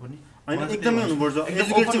लिसनर्सहरु पनि हैन एकदमै हुनुपर्छ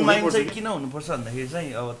एजुकेट चाहिँ माइन्ड चाहिँ किन हुनुपर्छ भन्दाखेरि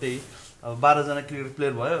चाहिँ अब त्यही अब 12 जना क्रिकेट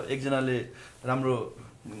प्लेयर भयो एकजनाले राम्रो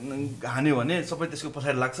हान्यो भने सबै त्यसको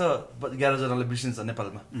पछाडि लाग्छ 11 जनाले बिर्सिन्छ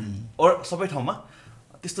नेपालमा सबै ठाउँमा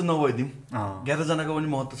त्यस्तो नभइदिउँ 11 जनाको पनि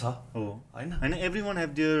महत्त्व छ हो हैन एभ्रीवन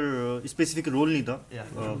हैभ देयर स्पेसिफिक रोल नि त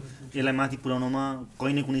यसलाई माथि पुर्याउनमा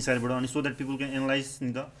कुनै न कुनै साइडबाट अनि so that people can analyse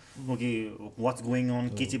नि त ओके व्हाट्स गोइङ अन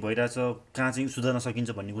के चाहिँ भइरहेछ कहाँ चाहिँ सुधार्न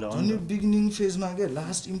सकिन्छ भन्ने कुरा हो अनि बिगिनिङ फेजमा के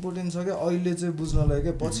लास्ट इम्पोर्टेन्ट छ के अहिले चाहिँ बुझ्नलाई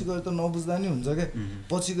के पछि गएर त नबुझ्दा नि हुन्छ के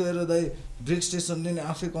पछि गएर दाइ ब्रेक स्टेसनले नि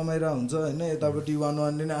आफै कमाइरा हुन्छ हैन यतापट्टि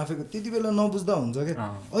 11ले नि आफै त्यति बेला नबुझ्दा हुन्छ के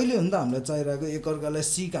अहिले हो नि त हामीलाई चाहिरहेको एकअर्कालाई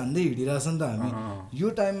सिक हान्दै हिँडिरहेछ नि त हामी यो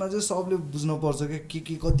टाइममा चाहिँ सबले बुझ्नु पर्छ के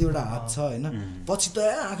कतिवटा हात छ हैन पछि त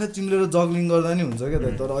आँखा चिम्लेर जगलिङ गर्दा नि हुन्छ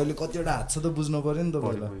के तर अहिले कतिवटा हात छ त बुझ्नु पर्यो नि त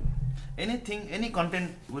पहिला any content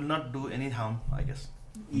will not do any harm I guess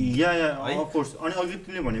yeah of course अनि अघि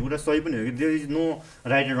तिमीले भनेको कुरा सही पनि हो कि there is no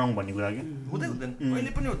right and रङ भन्ने कुरा के हुँदैन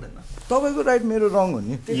अहिले पनि हुँदैन तपाईको राइट मेरो रङ हो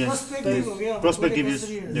नि पर्सपेक्टिभ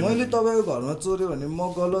मैले तपाईको घरमा चोर्यो भने म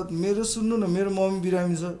गलत मेरो सुन्नु न मेरो मम्मी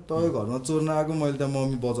बिरामी छ तपाईको घरमा चोर्न आएको मैले त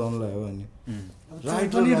मम्मी बचाउन लाग्यो भने राइट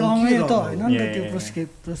पनि रङै त हैन नि त त्यो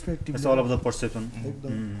perspective it's all of the perception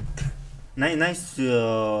एकदम नाइस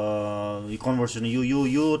कन्भर्सेसन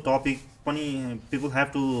यो टपिक पनि पिपल ह्याभ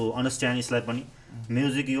टु अन्डरस्ट्यान्ड यसलाई पनि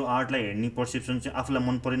म्युजिक यो आर्टलाई हेर्ने पर्सेप्सन चाहिँ आफूलाई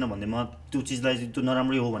मन परेन भन्दैमा त्यो चिजलाई त्यो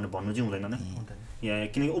नराम्रै हो भनेर भन्नु चाहिँ हुँदैन नि या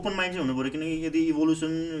किनकि ओपन माइन्ड चाहिँ हुनु पऱ्यो किनकि यदि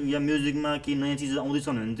इभोल्युसन या म्युजिकमा केही नयाँ चिज आउँदैछ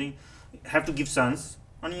भने चाहिँ ह्याभ टु गिभ चान्स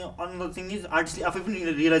अनि अनदर थिङ इज आर्टिस्टले आफै पनि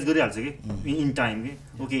रियलाइज गरिहाल्छ कि इन टाइम कि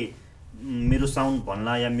ओके मेरो साउन्ड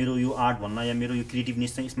भन्ला या मेरो यो आर्ट भन्ला या मेरो यो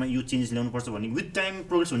क्रिएटिभनेस चाहिँ यसमा यो चेन्ज ल्याउनुपर्छ भन्ने विथ टाइम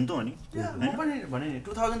प्रोग्रेस हुन्छ नि म पनि भने नि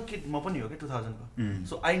 2000 किड म पनि हो के 2000 को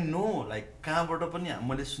सो आई नो लाइक कहाँबाट पनि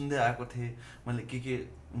मैले सुन्दै आएको थिएँ मैले के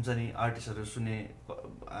हुन्छ नि आर्टिस्टहरू सुने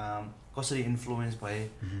कसरी इन्फ्लुएन्स भए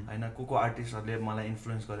हैन को आर्टिस्टहरूले मलाई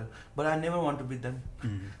इन्फ्लुएन्स गर्यो but I never want to be them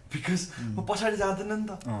because म पछाडि जाँदैन नि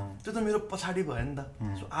त त्यो त मेरो पछाडि भयो नि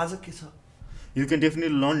त सो आज के छ you can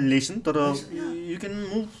definitely learn lesson तर you can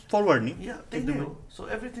move forward नि एकदमै सो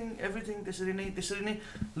एभ्रिथिङ त्यसरी नै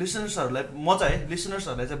लिसनर्सहरूलाई म चाहिँ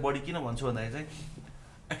लिसनर्सहरूलाई चाहिँ बढी किन भन्छु भन्दाखेरि चाहिँ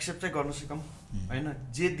एक्सेप्ट चाहिँ गर्न सिकौँ हैन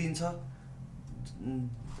जे दिन्छ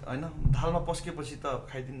हैन दालमा पस्केपछि त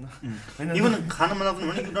खाइदिन्न हैन इभन खाना बनाउनु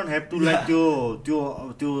भने you don't have to like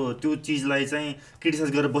त्यो चिजलाई चाहिँ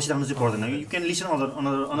क्रिटिसाइज गरेर बसिराख्नु चाहिँ पर्दैन you can listen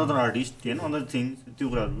another artist हैन अनदर थिङ्स त्यो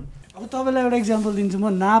कुराहरू अब तपाईँलाई एउटा इक्जाम्पल दिन्छु म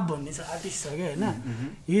नाब भन्ने छ आर्टिस्ट छ क्या होइन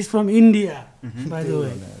he is from India by the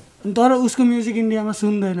way तर उसको म्युजिक इन्डियामा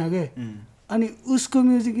सुन्दैन के अनि उसको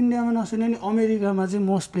म्युजिक इन्डियामा नसुने नि अमेरिकामा चाहिँ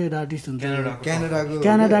मोस्ट प्लेड आर्टिस्ट हुन्छ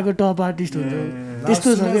क्यानाडाको टप आर्टिस्ट हुन्छ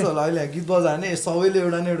त्यस्तो छ कि अहिले गीत बजायो भने सबैले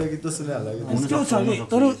एउटा न एउटा गीत त सुनिहाल्यो त्यस्तो छ कि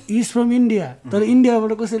तर इज फ्रम इन्डिया तर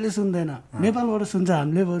इन्डियाबाट कसैले सुन्दैन नेपालबाट सुन्छ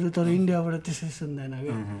हामीले बरु तर इन्डियाबाट त्यसै सुन्दैन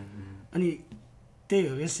क्या अनि त्यही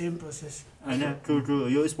हो सेम प्रोसेस होइन ट्रु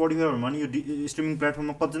यो स्पोटिफाईहरूमा नि यो स्ट्रिमिङ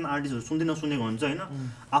प्लेटफर्ममा कतिजना आर्टिस्टहरू सुन्दै नसुनेको हुन्छ होइन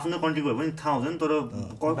आफ्नो कन्ट्रीको भए पनि थाहा हुँदैन तर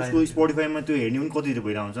उसको स्पोटिफाईमा त्यो हेर्ने पनि कति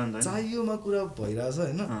भइरहेको हुन्छ नि त चाहियोमा कुरा भइरहेछ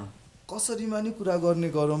होइन कसरीमा नि कुरा गर्ने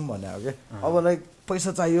गरौँ भने हो क्या अब लाइक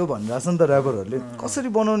पैसा चाहियो भनिरहेछ नि त ऱ्यापरहरूले कसरी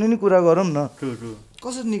बनाउने नि कुरा गरौँ न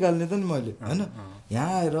कसरी निकाल्ने त नि मैले होइन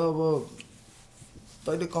यहाँ आएर अब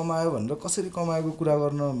तैँले कमायो भनेर कसरी कमाएको कुरा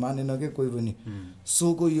गर्न मानेन क्या कोही पनि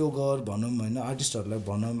सोको यो गर भनौँ होइन आर्टिस्टहरूलाई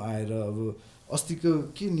भनौँ आएर अब अस्तिको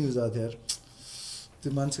के न्युज आएको थियो यार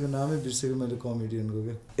त्यो मान्छेको नामै बिर्सेको मैले कमेडियनको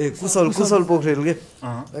क्या कुशल पोखरेल के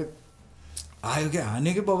लाइक आयो क्या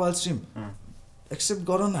हान्यो क्या बबाल स्ट्रिम एक्सेप्ट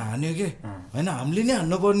गर न हान्यो के होइन हामीले नै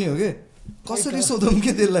हान्नु पर्ने हो कि कसरी सोधौँ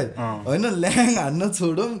के त्यसलाई होइन ल्याङ हान्न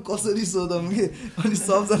छोडौँ कसरी सोधौँ कि अनि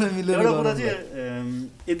सबजना मिलेर एउटा कुरा चाहिँ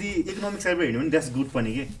यदि इकोनोमिक साइडबाट हेर्नु भने द्याट्स गुड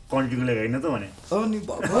पनि के कन्ट्रीको लागि होइन त भने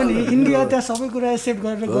अनि इन्डिया त्यहाँ सबै कुरा एक्सेप्ट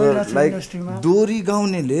गरेर गइरहेछ इन्डस्ट्रीमा डोरी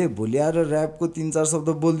गाउनेले भोलि आएर ऱ्यापको 3-4 शब्द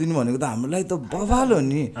बोलिदिनु भनेको त हामीलाई त बवाल हो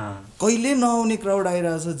नि कहिले नआउने क्राउड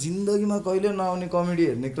आइरहेछ जिन्दगीमा कहिले नआउने कमेडी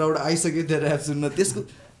हेर्ने क्राउड आइसक्यो त्यो ऱ्याप सुन्न त्यसको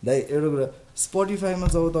दाइ एउटा कुरा स्पोटिफाईमा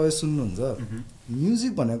जब तपाईँ सुन्नुहुन्छ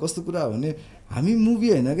म्युजिक भनेको कस्तो कुरा हो भने हामी मुभी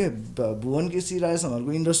होइन क्या भुवन केसी राय समालको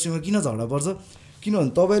इन्डस्ट्रीमा किन झगडा पर्छ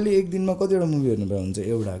किनभने तपाईँले एक दिनमा कतिवटा मुभी हेर्नु भ्याउनुहुन्छ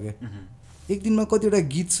एउटा क्या एक दिनमा कतिवटा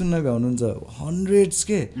गीत सुन्न भ्याउनुहुन्छ हन्ड्रेड्स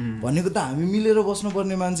के भनेको त हामी मिलेर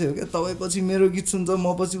बस्नुपर्ने मान्छे हो क्या तपाईँ पछि मेरो गीत सुन्छ म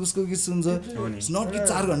पछि उसको गीत सुन्छ नट कि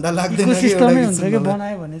 4 घन्टा लाग्दैन हामीले झगडा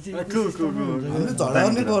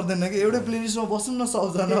नै पर्दैन कि एउटै प्लेलिस्टमा बसौँ न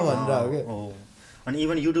सबजना भनेर हो क्या अनि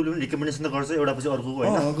इभन युट्युबले पनि रिकमेन्डेसन त गर्छ एउटा पछि अर्को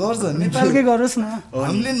होइन गर्छ नेपालकै गरोस् न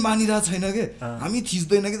हामीले पनि मानिरहेको छैन कि हामी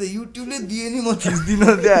थिच्दैन कि त युट्युबले दिए नि म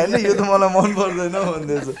थिच्दिनँ त्यहाँ होइन यो त मलाई मन पर्दैन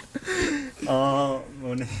भन्दैछ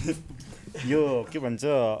भने यो के भन्छ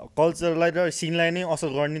कल्चरलाई र सिनलाई नै असर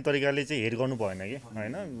गर्ने तरिकाले चाहिँ हेट गर्नु भएन कि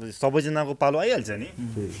होइन सबैजनाको पालो आइहाल्छ नि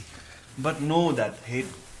बट नो द्याट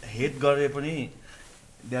हेट गरे पनि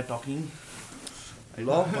दे आर टकिङ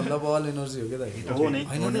लभ भन्दा बल एनर्जी हो क्या त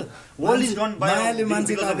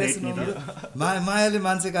मायाले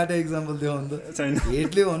मान्छे काटे इक्जाम्पल देखाउनु त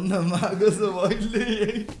हेटले भन्न मागो छ मैले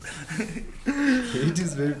it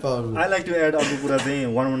is very powerful I like to add अर्को कुरा चाहिँ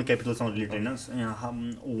वन क्यापिटलसँग रिलेटेड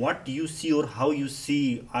होइन what you C or how you C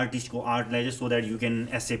आर्टिस्टको आर्टलाई चाहिँ so that you can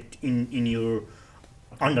accept in your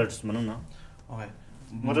अन्डर्स भनौँ न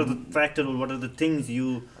what are the factor what are the things you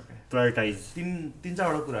prioritise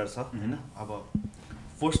 3-4वटा कुराहरू छ होइन अब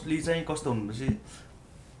फर्स्टली चाहिँ कस्तो हुनुपर्छ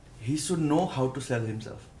ही should know how to sell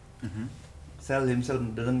himself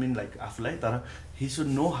doesn't mean like आफूलाई तर ही should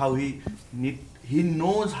know how he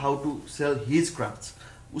knows how to sell his crafts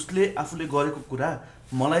उसले आफूले गरेको कुरा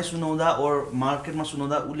मलाई सुनाउँदा ओर मार्केटमा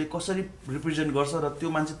सुनाउँदा उसले कसरी रिप्रेजेन्ट गर्छ र त्यो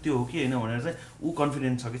मान्छे त्यो हो कि होइन भनेर चाहिँ ऊ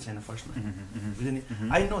कन्फिडेन्ट छ कि छैन फर्स्टमा बुझ्यो नि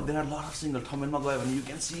I know there are lot of singer ठमेलमा गयो भने you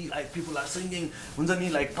can C like people are singing हुन्छ नि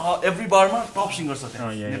लाइक एभ्री बारमा टप सिङ्गर छ त्यहाँ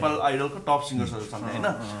नेपाल आइडलको टप सिङ्गर्सहरू छन् होइन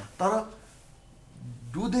तर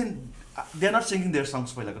do they are not singing there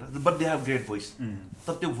songs पहिला कुरा but they have great voice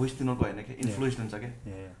तर त्यो भोइस तिनीहरूको होइन क्या इन्फ्लुएन्स हुन्छ क्या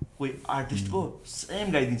कोही आर्टिस्टको सेम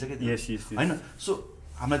गाइदिन्छ क्या होइन सो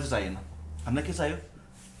हामीलाई त्यो चाहिएन हामीलाई के चाहियो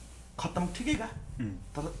खत्तम ठिकै गा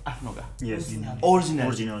तर आफ्नो गा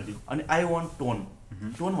ओरिजिनालिटी अनि आई वान्ट टोन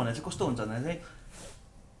भने चाहिँ कस्तो हुन्छ भने चाहिँ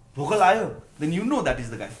भोकल आयो then you know that is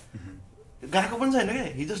the guy गाएको पनि छैन क्या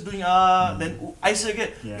हि जस्ट डुइङ देन आइसक्यो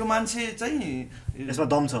क्या त्यो मान्छे चाहिँ यसमा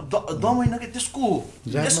दम छ दम होइन कि त्यसको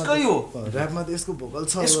यसकै हो ऱ्यापमा त यसको भोकल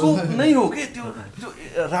छ यसको नै हो कि त्यो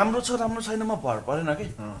राम्रो छ राम्रो छैनमा भर परेन कि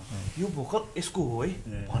यो भोकल यसको हो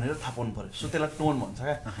है भनेर थाहा पाउनु पर्यो सो त्यसलाई टोन भन्छ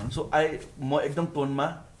क्या सो म एकदम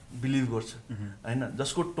टोनमा बिलिभ गर्छु होइन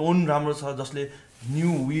जसको टोन राम्रो छ जसले न्यू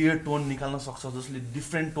वियर टोन निकाल्न सक्छ जसले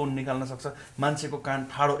डिफ्रेन्ट टोन निकाल्न सक्छ मान्छेको कान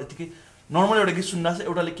ठाडो यतिकै नर्मल एउटा गीत सुन्दा चाहिँ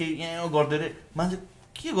एउटाले केही यहाँ गर्दै रे मान्छे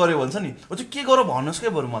के गर्यो भन्छ नि हो चाहिँ के गर भन्नुहोस्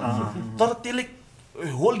क्या बरु मलाई तर त्यसले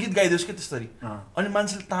होल गीत गाइदियोस् क्या त्यसरी अनि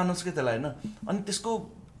मान्छेले तानोस् क्या त्यसलाई होइन अनि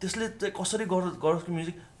त्यसले चाहिँ कसरी गरोस् कि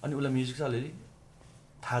म्युजिक अनि उसलाई म्युजिक चाहिँ अलिअलि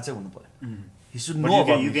थाहा चाहिँ हुनु पर्यो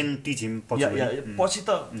पछि त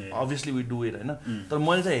अभियसली वी डु इट होइन तर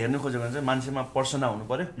मैले चाहिँ हेर्नु खोजेको भने चाहिँ मान्छेमा पर्सना हुनु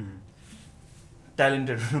पर्यो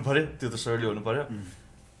ट्यालेन्टेड हुनु पर्यो त्यो त सर्ली हुनु पर्यो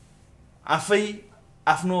आफै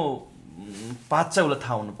आफ्नो पाथ चाहिँ उसलाई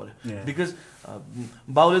थाहा हुनु पर्यो बिकज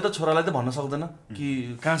बाउले त छोरालाई त भन्न सक्दैन कि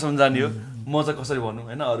कहाँसम्म जाने हो म चाहिँ कसरी भनौँ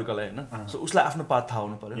होइन अरूकोलाई होइन सो उसलाई आफ्नो पाथ थाहा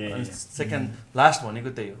हुनु पर्यो अनि सेकेन्ड लास्ट भनेको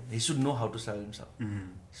त्यही हो he should know how to sell himself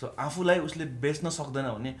so आफूलाई उसले बेच्न सक्दैन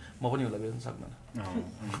भने म पनि उसलाई बेच्न सक्दैन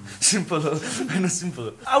सिम्पल हो होइन सिम्पल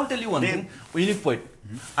हो I will tell you one thing unique poet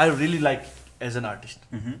I really like as an artist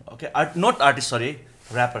okay not artist sorry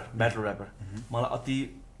rapper battle rapper मलाई अति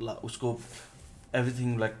उसको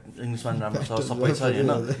एभ्रिथिङ लाइक इङ्ग्लिसमा राम्रो छ सबै छ होइन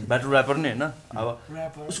ब्याटल ऱ्यापर नै होइन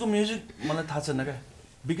अब उसको म्युजिक मलाई थाहा छैन क्या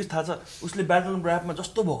बिकज थाहा छ उसले ब्याटल ऱ्यापमा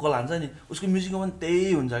जस्तो भोकल हान्छ नि उसको म्युजिकमा पनि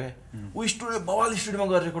त्यही हुन्छ क्या ऊ स्टुडियो बवाल स्टुडियोमा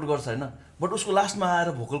गएर रेकर्ड गर्छ होइन बट उसको लास्टमा आएर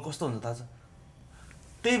भोकल कस्तो हुन्छ थाहा छ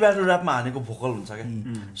त्यही ब्याटल ऱ्यापमा हानेको भोकल हुन्छ क्या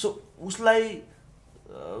सो उसलाई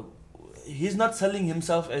he is not selling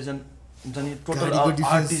himself as an हुन्छ नि टोटल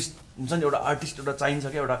आर्टिस्ट हुन्छ नि एउटा आर्टिस्ट एउटा चाहिन्छ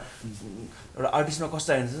क्या एउटा आर्टिस्टमा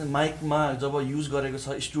कस्तो चाहिन्छ माइकमा जब युज गरेको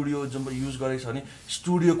छ स्टुडियो जब युज गरेको छ भने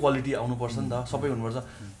स्टुडियो क्वालिटी आउनुपर्छ नि त सबै हुनुपर्छ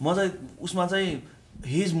म चाहिँ उसमा चाहिँ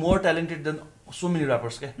he is more talented then so many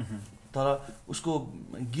rappers क्या तर उसको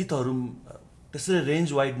गीतहरू त्यसरी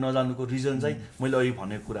रेन्ज वाइड नजानुको रिजन चाहिँ मैले अघि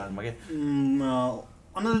भनेको कुराहरूमा क्या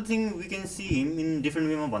Another thing we can see him in different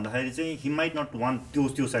way भन्दाखेरि चाहिँ he might not want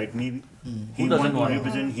त्यो side maybe he want to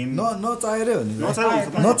represent him नचाहेरै हो नि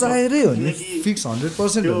नचाहेरै हो नि फिक्स 100%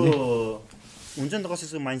 हो नि हुन्छ नि त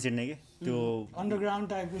कसैको माइन्डसेट नै के त्यो अन्डरग्राउन्ड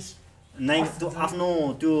टाइपको नाइ त्यो आफ्नो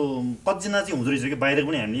त्यो कतिजना चाहिँ हुँदो रहेछ कि बाहिर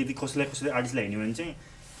पनि हामीले यदि कसैलाई आर्टिस्टलाई हेर्ने भने चाहिँ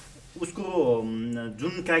उसको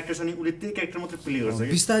जुन क्यारेक्टर छ नि उसले त्यही क्यारेक्टर मात्रै प्ले गर्छ कि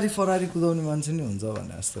बिस्तारी फरारी कुदाउने मान्छे नि हुन्छ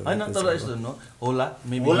भने जस्तो हैन तर यस्तो न होला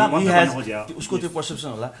मेबी उसको त्यो पर्सेप्सन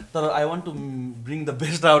होला तर I want to bring the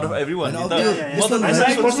best out of everyone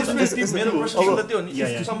मेरो पर्सेप्सन त त्यो हो नि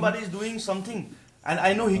if somebody is doing something and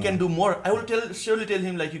I know he can do more I will surely tell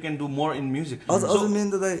him like you can do more in music अझ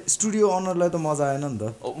main त studio अनरलाई त मजा आएन नि त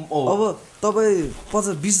अब तपाईँ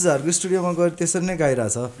 50,000 को स्टुडियोमा गएर त्यसरी नै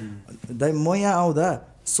गाइरहेछ दाइ म यहाँ आउँदा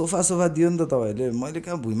सोफा दियो नि त तपाईँहरूले मैले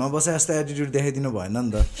कहाँ भुइँमा बसे जस्तो एटिट्युड देखाइदिनु भएन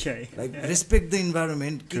नि त लाइक रेस्पेक्ट द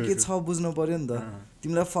इन्भाइरोमेन्ट के छ बुझ्नु पर्यो नि त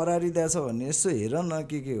तिमीलाई फरारी दिएछ भने यसो हेर न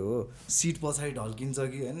के हो सिट पछाडि ढल्किन्छ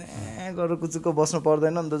कि होइन गरेर कुचुक्क बस्नु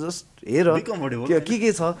पर्दैन नि त जस्ट हेर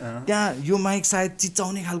के छ त्यहाँ यो माइक सायद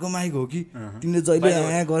चिच्चाउने खालको माइक हो कि तिमीले जहिले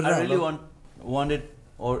यहाँ गरेर wanted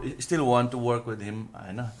or still want to work with him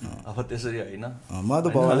हैन अब त्यसरी हैन मलाई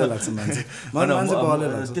त बवालै लाग्छ मान्छे बवालै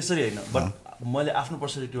लाग्छ त्यसरी हैन बट मैले आफ्नो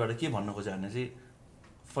पर्सपेक्टिभबाट के भन्न खोजे भने चाहिँ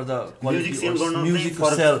for the quality music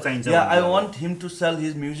for sell yeah I want him to sell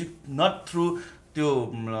his music not through त्यो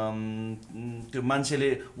मान्छेले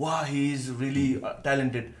wow he is really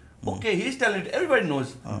talented okay he is talented everybody knows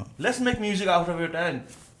let's make music out of your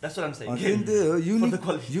talent that's what I'm saying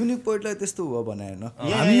unique पोइन्टलाई त्यस्तो हो भने हैन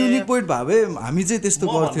हामी unique point भावे हामी चाहिँ त्यस्तो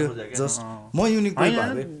गर्थ्यो जस्ट म युनिक पोइन्ट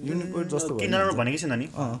भावे युनिक पोइन्ट जस्तो किन भनेको छैन नि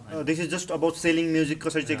this is just about selling music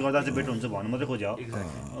कसरी चाहिँ गर्दा चाहिँ बेटर हुन्छ भन्नु मात्रै खोज्यो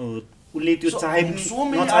उले त्यो चाहे पनि सो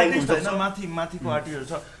मेनी आर्टिस्ट हैन माथिको आर्टिस्टहरु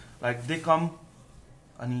छ लाइक दे कम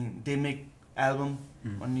अनि दे मेक एल्बम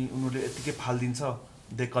अनि उनीहरुले यतिकै फाल्दिन्छ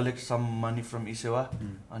they collect some money from eSewa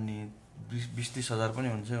अनि 20-30,000 पनि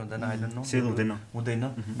हुन्छ हुँदैन आई डोन्ट नो सेल हुँदैन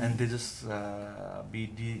and they just be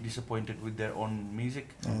disappointed with their own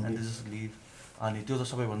music and they just leave अनि त्यो त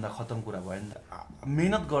सबैभन्दा खतम कुरा भयो नि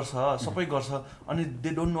मेहनत गर्छ सबै गर्छ अनि they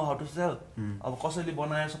don't know how to sell अब कसैले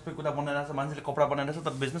बनाएर सबै कुरा बनाइरहेछ मान्छेले कपडा बनाइरहेछ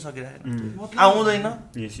तर बेच्न सकिरहेको छैन आउँदैन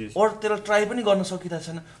और त्यसलाई ट्राई पनि गर्न सकिरहेको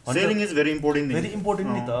छैन सेलिङ इज भेरी इम्पोर्टेन्ट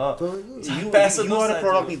नि त प्यासन युआर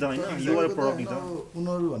प्रोडक्ट नि त हैन युआर प्रोडक्ट नि त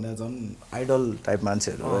उनीहरु भने झन् आइडल टाइप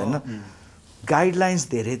मान्छेहरु हैन गाइडलाइन्स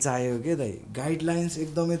धेरै चाहियो के दाइ गाइडलाइन्स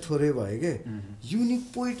एकदमै थोरै भयो के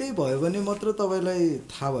युनिक पोइन्टै भयो भने मात्र तपाईलाई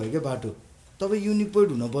थाहा भयो के बाटो तपाईँ युनिक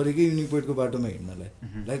पोइन्ट हुन पऱ्यो कि युनिक पोइन्टको बाटोमा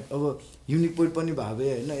हिँड्नलाई लाइक अब युनिक पोइन्ट पनि भावे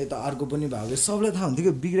होइन यता अर्को पनि भावे सबलाई थाहा हुन्थ्यो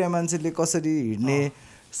कि बिग्रिया मान्छेले कसरी हिँड्ने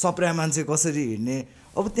सप्रिया मान्छे कसरी हिँड्ने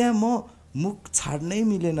अब त्यहाँ म मुख छाड्नै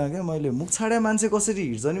मिलेन क्या मैले मुख छाडे मान्छे कसरी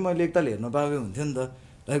हिँड्छ नि मैले एकताल हेर्न पाए हुन्थ्यो नि त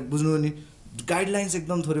लाइक बुझ्नु नि गाइडलाइन्स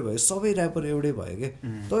एकदम थोरै भयो सबै ऱ्यापर एउटै भयो क्या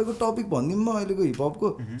तपाईँको टपिक भनिदिउँ म अहिलेको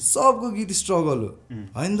हिपहपको सबको गीत स्ट्रगल हो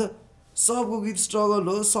होइन त सबको गीत स्ट्रगल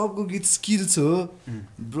हो सबको गीत स्किल्स हो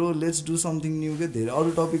bro let's do something new के धेरै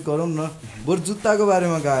अरू टपिक गरौँ न बरु जुत्ताको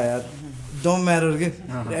बारेमा गा यार डोन्ट म्याटर के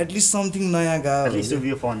एटलिस्ट समथिङ नयाँ गा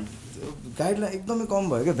गाइडलाइन एकदमै कम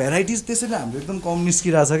भयो क्या भेराइटिज त्यसैले हाम्रो एकदम कम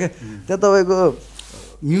निस्किरहेछ क्या त्यहाँ तपाईँको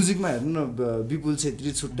म्युजिकमा हेर्नु न विपुल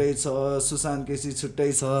छेत्री छुट्टै छ सुशान्त केसी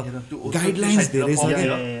छुट्टै छ गाइडलाइन्स धेरै छ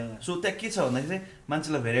क्या सो त्यहाँ के छ भन्दाखेरि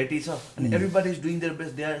मान्छेलाई भेराइटी छ अनि everybody is doing their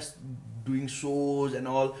best they are doing shows and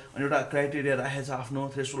all अनि एउटा क्राइटेरिया राखेको छ आफ्नो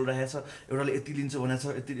थ्रेसहोल्ड राखेको छ एउटाले यति लिन्छ भनेको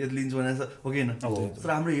छ यति लिन्छ भनेको छ हो कि होइन तर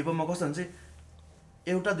हाम्रो हिपहपमा कस्तो हुन्छ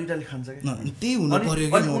एउटा दुईटाले खान्छ क्या त्यही हुनु पर्यो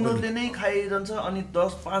अनि उनीहरूले नै खाइरहन्छ अनि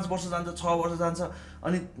 5 वर्ष जान्छ 6 वर्ष जान्छ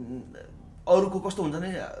अनि अरूको कस्तो हुन्छ भने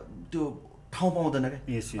त्यो ठाउँ पाउँदैन क्या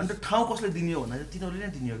अनि त्यो ठाउँ कसले दिने हो भन्दा तिनीहरूले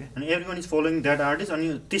नै दिने हो क्या अनि everyone is following that artist अनि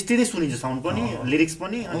त्यस्तै सुनिन्छ साउन्ड पनि लिरिक्स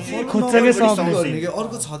पनि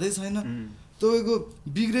अर्को छँदै छैन तपाईँको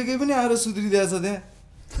बिग्रेकै पनि आएर सुध्रिदिएछ त्यहाँ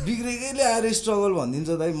बिग्रेकैले आएर स्ट्रगल भनिदिन्छ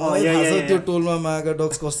दाइ मलाई थाहा छ त्यो टोलमा मागा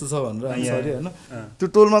डक्स कस्तो छ भनेर सरी होइन त्यो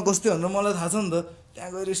टोलमा कस्तो भनेर मलाई थाहा छ नि त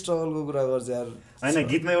त्यहाँ गएर स्ट्रगलको कुरा गर्छ यार होइन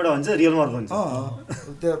गीतमा एउटा हुन्छ रियलमा अर्को हुन्छ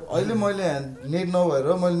त्यहाँ अहिले मैले नेट नभएर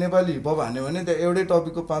मैले नेपाली हिपहप हान्यो भने त्यहाँ एउटै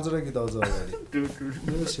टपिकको 5वटा गीत आउँछ अगाडि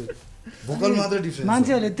भोकल मात्र डिफ्रेन्स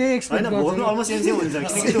मान्छेहरूले त्यही एक्सपेक्ट गर्छ भोकल अलमोस्ट सेम हुन्छ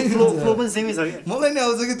किनकि त्यो फ्लो पनि सेमै छ कि मलाई नि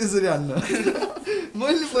आउँछ कि त्यसरी हान्न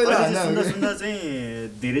मैले पहिला सुन्दा सुन्दा चाहिँ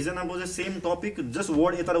धेरैजनाको चाहिँ सेम टपिक जस्ट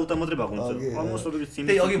वर्ड यता र उता मात्रै भएको हुन्छ अलमोस्ट सेम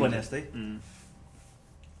त्यही अघि भने जस्तै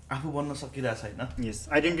आफू बन्न सकिरहेको छैन यस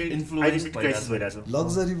आइडेन्टिटी क्राइसिस भइरहेछ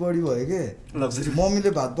लग्जरी बढी भयो के लग्जरी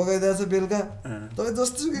मम्मीले भात पकाइदिएछ बेलुका तपाईँ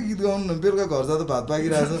जस्तोकै गीत गाउनु न बेलुका घर जाँदा भात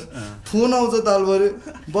पाकिरहेछ फोन आउँछ तालभरि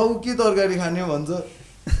बाबु के तरकारी खाने भन्छ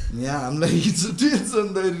यहाँ हामीलाई हिजो टेन्सन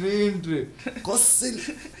त रेन्ट कसैले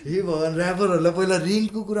हे भगवान् ऱ्यापरहरूलाई पहिला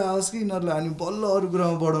रेन्टको कुरा आओस् कि यिनीहरूले अनि बल्ल अरू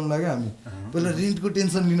कुरामा बढाउनु लाग्यो हामी पहिला रेन्टको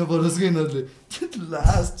टेन्सन लिनु परोस् कि यिनीहरूले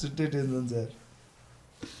लास्ट छुट्टै टेन्सन छ यार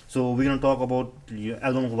so we can talk about यो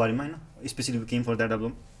एल्बमको बारेमा होइन specially we came for that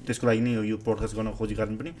album त्यसको लागि नै यो पोडकास्ट गर्न खोजेको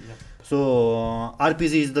कारण पनि so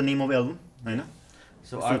RPG is the name of album होइन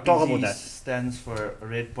so talk about that stands for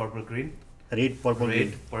red purple green red purple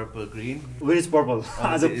green where is purple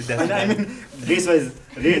आज I mean dress wise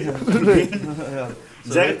red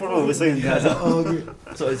jacket purple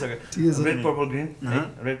भइसक्यो so it's okay red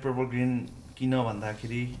purple green किन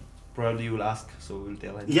भन्दाखेरि probably you will ask, so we'll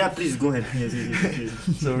tell you. Yeah, please go ahead. Yes.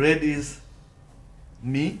 So red is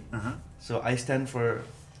me. So I stand for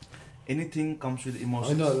anything comes with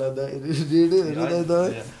emotions. I know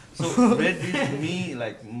that. So red is me,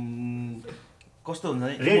 like costo huncha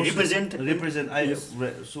ni represent I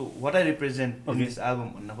so what I represent in this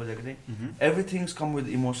album भन्नु खोजेको चाहिँ everything's come with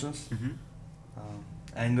emotions,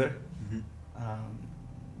 anger,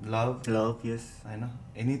 love, yes, हैन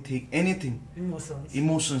anything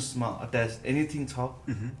emotions मा attached anything छ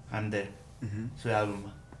I'm there. So album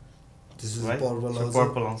मा this is right? purple so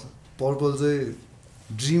purple आउँछ purple चाहिँ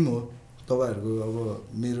dream हो तपाईहरुको अब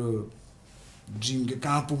मेरो ड्रिम के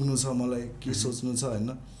कहाँ पुग्नु छ मलाई के सोच्नु छ हैन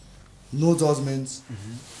नो जजमेन्ट्स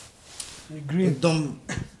ग्रीन एकदम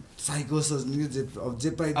साइको सोच्नु जे अब जे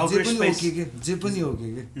पनि ओके के जे पनि ओके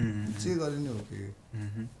के जे गरे नि ओके के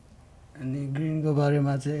अनि ग्रिनको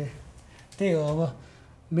बारेमा चाहिँ त्यही हो अब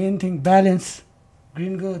मेन थिङ ब्यालेन्स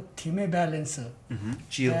ग्रिनको थिमै ब्यालेन्स छ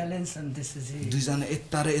ब्यालेन्स अनि त्यसपछि दुईजना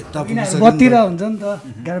यता र यता बत्तिर हुन्छ नि त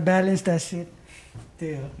गाह्रो ब्यालेन्स द्याट सिट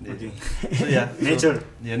त्यही हो so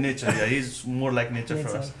yeah nature he's more like nature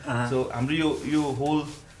for us so हाम्रो यो होल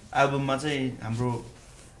एल्बममा चाहिँ हाम्रो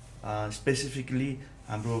स्पेसिफिकली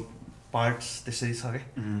हाम्रो पार्ट्स त्यसरी छ के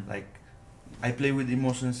like I play with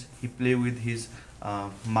emotions Hee play with his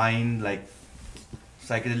mind like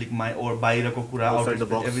psychedelic mind or बाहिरको कुरा outside the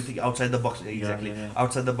box everything outside the box exactly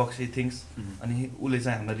outside the box he thinks अनि उले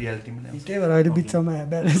चाहिँ हाम्रो रियालिटीमा ल्याउँछ त्यही भएर अहिले बिचमा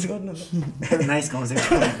ब्यालेन्स गर्नु नाइस कन्सेप्ट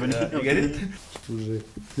पनि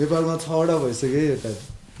नेपालमा 6 वटा भइसक्यो यो टाइप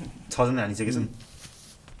 6 जना हानिसकेछ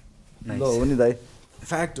ल हो नि दाइ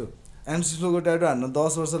फ्याक्ट हो एमसी फ्लोको ट्याटु हान्न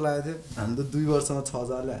 10 वर्ष लागेको थियो हामी त 2 वर्षमा 6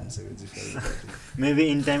 जनाले हानिसक्यो जिफल मेबी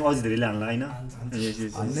इन टाइम अझ धेरैले हान्ला हैन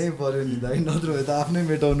हान्नै पर्यो नि दाइ नत्र भए त आफ्नै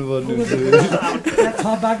मेटाउनु पर्ने हुन्छ छ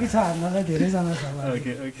बाँकी छ हान्नलाई धेरै जना छ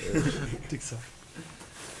ओके ठीक छ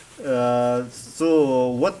सो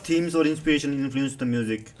व्हाट थिम्स और इन्स्पिरेसन इन्फ्लुएन्स द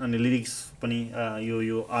म्युजिक अनि लिरिक्स पनि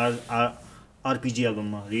यो RPG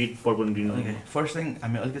एल्बममा red purple green okay first thing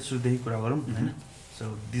हामी अलिकति सुरुदेखि कुरा गरौँ हैन So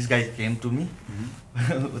this guy came to me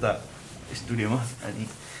with a studio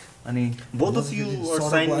and both of you are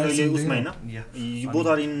signed really usma हैन you both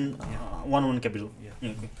are in 1 capital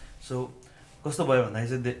okay so कस्तो भयो भन्दा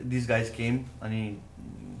चाहिँ these guys came अनि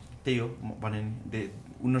त्यही हो भने नि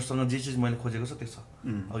उनीहरुसँग जे चीज मैले खोजेको छ त्यो छ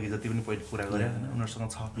अघि जति पनि पहिले कुरा गरे उनीहरुसँग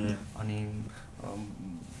छ अनि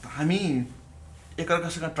हामी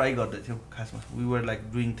एकअर्कासँग ट्राई गर्दै थियौ खासमा we were like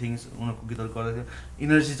doing things उनीहरूको गीतहरू गर्दै थियो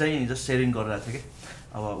इनर्जी चाहिँ जस्ट सेयरिङ गरिरहेको थियो कि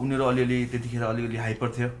अब उनीहरू अलिअलि त्यतिखेर अलिअलि हाइपर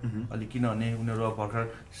थियो अलि किनभने उनीहरू अब भर्खर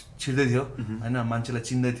छिर्दै थियो होइन मान्छेलाई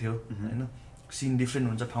चिन्दै थियो होइन सिन डिफ्रेन्ट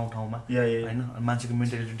हुन्छ ठाउँमा होइन मान्छेको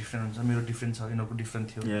मेन्टालिटी डिफ्रेन्ट हुन्छ मेरो डिफ्रेन्ट छ यिनीहरूको डिफ्रेन्ट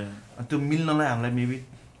थियो अनि त्यो मिल्नलाई हामीलाई मेबी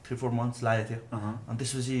 3-4 मन्थ्स लागेको थियो अनि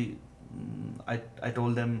त्यसपछि I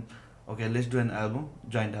told them okay let's do an album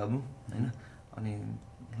joint album होइन अनि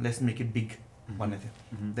लेट्स मेक इट बिग भन्ने थियो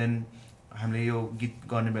देन हामीले यो गीत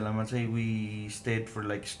गर्ने बेलामा चाहिँ वी स्टेड फर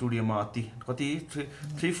लाइक स्टुडियोमा कति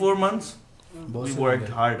 3-4 months we worked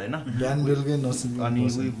hard हैन अनि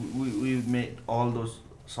we made all those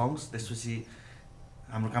songs त्यसपछि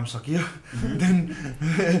हाम्रो काम सकियो then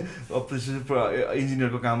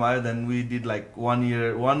इन्जिनियरको काम आयो then we did like 1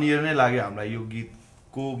 year नै लाग्यो हामीलाई यो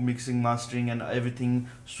गीतको मिक्सिङ मास्टरिङ एन्ड एभ्रिथिङ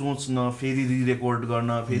सोच्न फेरि रिरेकर्ड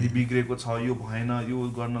गर्न फेरि बिग्रेको छ यो भएन यो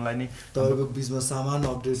गर्नलाई नै तपाईको बीचमा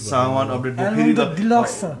सामान अपडेट भयो फेरि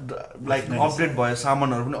लाइक अपडेट भयो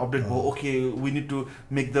सामानहरु पनि अपडेट भयो okay we need to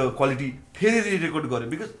make the quality फेरि रिरेकर्ड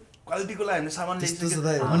गर्यो बिकज क्वालिटीको लागि हामीले सामान ल्याइसक्यो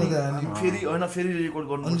फेरि हैन फेरि रिकर्ड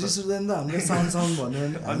गर्नु अनि रिसुदैन त हामीले साउन्ड भन्यो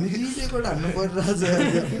भने हामी रिकर्ड हान्नु परिरहेछ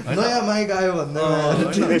नयाँ माइक आयो भन्दा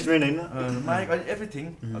इन्भेस्टमेन्ट हैन माइक अनि एभ्रिथिङ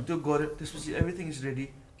त्यो गर्यो त्यसपछि एभ्रिथिङ इज रेडी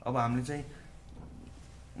अब हामीले चाहिँ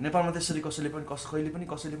नेपालमा त्यसरी कसैले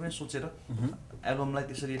पनि सोचेर एल्बमलाई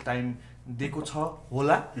त्यसरी टाइम दिएको छ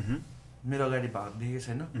होला मेरो अगाडि भाग देखेको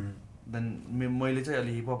छैन देन मैले चाहिँ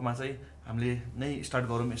अलि हिपहपमा चाहिँ हामीले नै स्टार्ट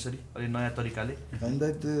गरौँ यसरी अलि नयाँ तरिकाले हैन त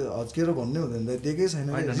त्यो हच्केर भन्ने हुँदैन त देखेकै छैन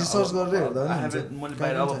रिसर्च गरेर हेर्दा मैले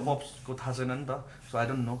बाहिर अब पप्सको थाहा छैन नि त so I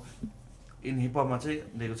don't know in हिपहपमा चाहिँ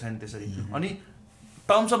दिएको छैन त्यसरी अनि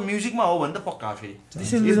टर्म्स अफ म्युजिकमा हो भने त पक्का फेरि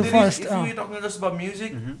जस्ट अबाउट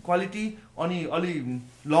म्युजिक क्वालिटी अनि अलि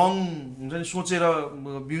लङ हुन्छ नि सोचेर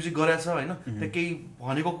म्युजिक गरेछ होइन त्यो केही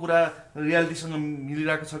भनेको कुरा रियालिटीसँग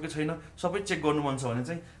मिलिरहेको छ कि छैन सबै चेक गर्नु मन छ भने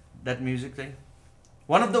चाहिँ द्याट म्युजिक चाहिँ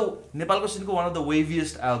one of the नेपालको सिनको one of the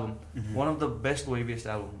waviest album one of the best waviest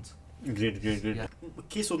albums great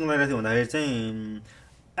के सोच्नु लागिरहेको थियो भन्दाखेरि चाहिँ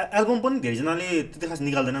एल्बम पनि धेरैजनाले त्यति खास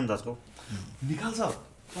निकाल्दैन नि त आजकल निकाल्छ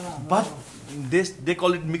but they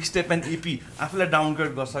call it mixtape and EP आफूलाई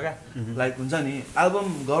डाउनग्रेड गर्छ क्या लाइक हुन्छ नि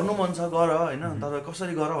एल्बम गर्नु मन छ गर होइन तर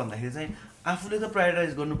कसरी गर भन्दाखेरि चाहिँ आफूले त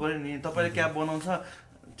प्रायोरिटाइज गर्नु पर्यो नि तपाईँले क्याब बनाउँछ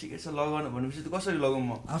ठिकै छ लगाउनु भनेपछि कसरी लगाउँ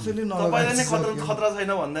म आफैले तपाईँले नै खतरा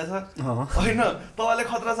छैन भन्दैछ होइन तपाईँले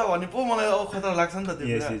खतरा छ भने पो मलाई अब खतरा लाग्छ नि त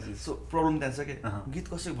त्यो सो प्रब्लम त्यहाँ छ कि गीत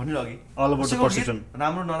कसरी भनिरह्यो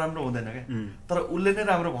राम्रो नराम्रो हुँदैन क्या तर उसले नै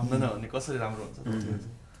राम्रो भन्दैन भने कसरी राम्रो हुन्छ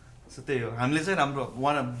सो त्यही हो हामीले चाहिँ राम्रो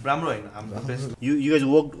होइन हाम्रो best you guys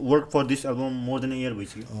work for this album more than a year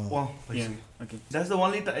भइसक्यो द्याट्स द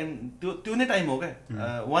ओन्ली टाइम त्यो नै टाइम हो क्या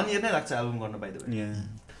 1 year नै लाग्छ एल्बम गर्न बाइ द वे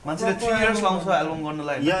मान्छेले 3 years लाउँछ एल्बम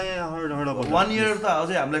गर्नलाई 1 year त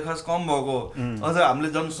अझै हामीलाई खास कम भएको अझ हामीले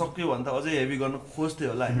जन सक्यो भने त अझै हेभी गर्न खोज्थ्यो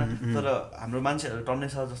होला होइन तर हाम्रो मान्छेहरू टन्नै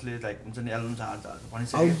छ जसले लाइक हुन्छ नि एल्बम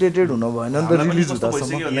भनिसक्यो आउटडेटेड हुन भएन नि त रिलिज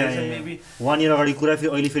हुँदासम्म मेबी 1 year अगाडि कुरा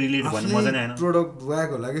फेरि अहिले फेरि रिलेट भन्ने मजा नै आएन प्रोडक्ट व्याक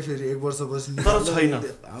होला कि फेरि 1 वर्षपछि तर छैन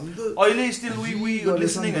अहिले स्टिल वी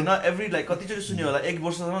लिसनिङ हैन एभ्री लाइक कतिचोटि सुन्यो होला 1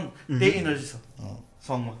 वर्षसम्म त्यही एनर्जी छ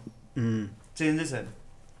सङमा चेन्जै छैन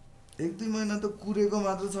 1-2 महिना त कुरेको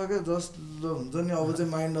मात्र छ क्या जस्ट हुन्छ नि अब चाहिँ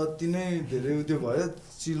माइन्ड अति नै धेरै त्यो भयो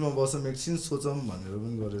चिलमा बसौँ एकछिन सोचौँ भनेर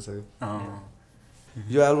पनि गरेछ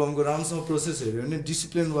यो एल्बमको राम्रोसँग प्रोसेस हेऱ्यो भने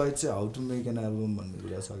डिसिप्लिन वाइज चाहिँ how to make an album भन्ने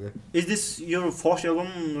कुरा छ क्या is this your first album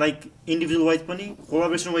like individual wise पनि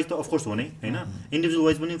कोलाबोरेसन वाइज त अफकोर्स हो नै होइन इन्डिभिजुअल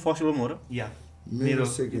वाइज पनि फर्स्ट एल्बम हो र या मेरो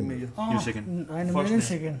सेकेन्ड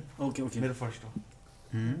ओके मेरो फर्स्ट हो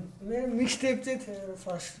मेरो मिक्सटेप चाहिँ थियो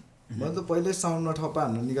फर्स्ट मैले त पहिल्यै साउन्डमा ठप्पा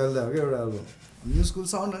हान्नु निकाल्दै हो क्या एउटा एल्बम न्यु स्कुल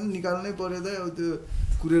साउन्ड होइन निकाल्नै पऱ्यो त अब त्यो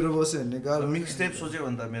कुरेर बस्यो भने निकाल मिक्सटेप सोच्यो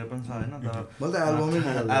भने त मेरो पनि छ होइन तर मैले त एल्बमै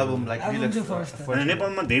एल्बम लाइक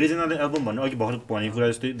नेपालमा धेरैजनाले एल्बम भन्नु अघि भर्खर भनेको कुरा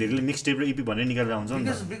जस्तै धेरैले मिक्सटेप र इपी भनेर निकालेर हुन्छ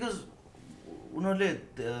नि बिकज उनीहरूले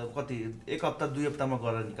कति 1 हप्ता 2 हप्तामा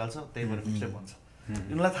गरेर निकाल्छ त्यही भएर मिक्सटेप भन्छ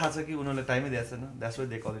उनीहरूलाई थाहा छ कि उनीहरूले टाइमै दिएको छैन that's why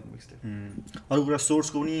they call it mixtape अरू कुरा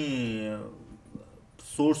सोर्सको पनि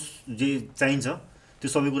सोर्स जे चाहिन्छ त्यो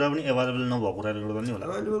सबै कुरा पनि एभाइलेबल नभएको कुराले गर्दा नि होला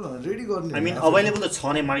रेडी गर्ने आई मिन अभाइलेबल त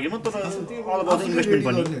छ नै मार्केटमा तर अल अबाउट इन्भेस्टमेन्ट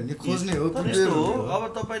पनि खोज्ने हो अब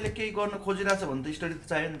तपाईँले केही गर्न खोजिरहेछ भने त स्टडी त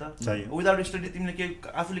चाहियो नि त विदाउट स्टडी तिमीले केही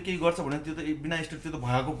आफूले केही गर्छ भने त्यो त बिना स्टडी त्यो त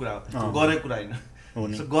भएको कुरा हो गरेको कुरा होइन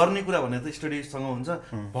गर्ने कुरा भने त स्टडीसँग हुन्छ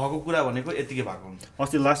भएको कुरा भनेको यतिकै भएको हुन्छ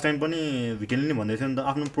अस्ति लास्ट टाइम पनि भिटेलले नै भन्दै थियो नि त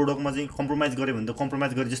आफ्नो प्रोडक्टमा चाहिँ कम्प्रोमाइज गऱ्यो भने त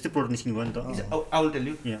कम्प्रोमाइज गरे जस्तै प्रोडक्ट निस्किनु भयो नि त I will tell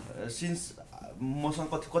you since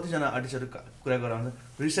मसँग कतिजना आर्टिस्टहरू कुरा गरेर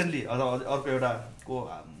हुन्छ रिसेन्टली अर्को एउटा को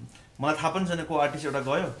मलाई थाहा पनि छैन को आर्टिस्ट एउटा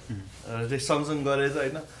गयो सँगसँगै गरेछ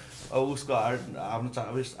होइन अब उसको आफ्नो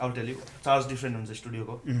आउटेली चार्ज डिफ्रेन्ट हुन्छ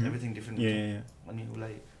स्टुडियोको एभ्रिथिङ डिफ्रेन्ट हुन्छ अनि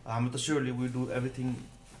उसलाई हामी त स्योरली वी डु एभ्रिथिङ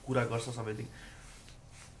कुरा गर्छ सबैथिङ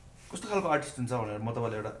कस्तो खालको आर्टिस्ट हुन्छ भनेर म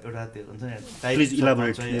तपाईँलाई एउटा त्यो हुन्छ नि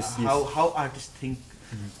हाउ आर्टिस्ट थिङ्क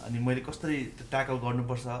अनि मैले कसरी ट्याकल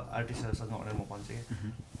गर्नुपर्छ आर्टिस्टहरूसँग भनेर म भन्छु क्या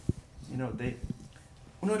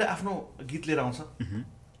उनीहरूले आफ्नो गीत लिएर आउँछ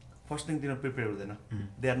फर्स्ट थिङ तिनीहरू प्रिपेयर हुँदैन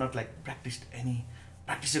दे आर नट लाइक प्र्याक्टिस्ड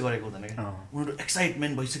प्र्याक्टिसै गरेको हुँदैन क्या उनीहरू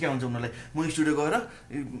एक्साइटमेन्ट भइसक्यो हुन्छ उनीहरूलाई म स्टुडियो गएर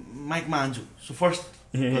माइकमा हान्छु सो फर्स्ट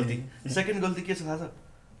गल्ती सेकेन्ड गल्ती के छ थाहा छ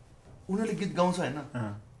उनीहरूले गीत गाउँछ होइन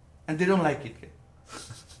and they don't like it के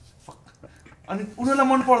अनि उनीहरूलाई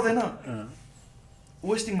मन पर्दैन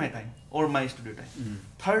wasting my time or my studio time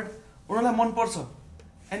third उनीहरूलाई मन पर्छ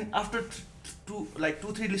and after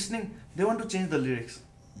 2-3 listening they want to change the lyrics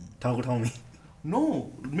ठाउँको ठाउँमै नो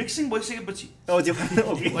मिक्सिङ भइसकेपछि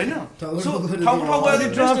होइन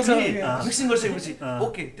मिक्सिङ गरिसकेपछि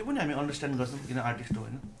ओके त्यो पनि हामी अन्डरस्ट्यान्ड गर्छौँ किन आर्टिस्ट हो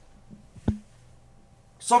होइन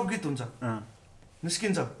सब गीत हुन्छ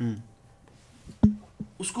निस्किन्छ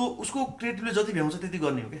उसको क्रिएटिभले जति भ्याउँछ त्यति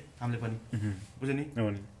गर्ने हो क्या हामीले पनि बुझ्यो नि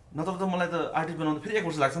नत्र त मलाई त आर्टिस्ट बनाउँदा फेरि 1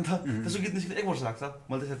 वर्ष लाग्छ नि त त्यसको गीत निस्किँदा 1 वर्ष लाग्छ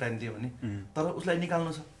मैले त्यसरी टाइम दिएँ भने तर उसलाई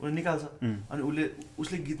निकाल्नु छ उसले निकाल्छ अनि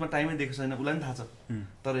उसले गीतमा टाइमै दिएको छैन उसलाई पनि थाहा छ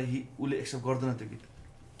तर उसले एक्सेप्ट गर्दैन त्यो गीत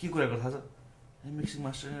के कुरा गर्छ थाहा छ मिक्सिङ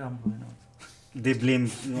मास्टर नै राम्रो भएन दे ब्लेम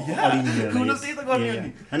त्यही त गर्ने हो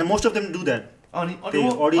नि हैन most of them do that अनि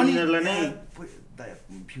अर्डिनरलाई नै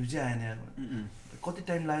भ्युजै आएन यार कति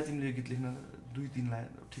टाइम लाग्यो तिमीले गीत लेख्न 2-3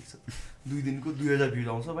 लाग्यो ठिक छ 2 दिनको 2000 भ्युज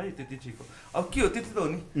आउँछ भाइ त्यति ठिक हो अब के हो त्यति त हो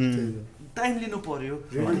नि टाइम लिनु पर्यो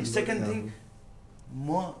अनि सेकेन्ड थिङ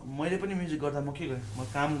मैले पनि म्युजिक गर्दा म के गरेँ म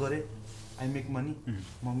काम गरेँ आई मेक मनी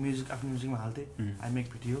म म्युजिक आफ्नो म्युजिकमा हाल्थेँ आई मेक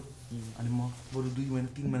भिडियो अनि म बरु 2 महिना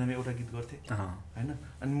 3 महिनामा एउटा गीत गर्थेँ होइन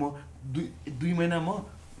अनि म 2 महिना म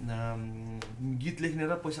गीत लेख्ने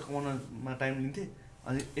र पैसा कमाउनमा टाइम लिन्थेँ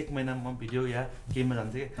अनि 1 महिना म भिडियो या केहीमा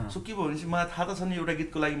जान्थेँ क्या सो के भयो भनेपछि मलाई थाहा त छ नि एउटा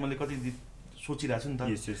गीतको लागि मैले कति सोचिरहेको छु नि त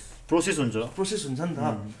प्रोसेस हुन्छ नि त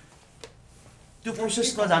त्यो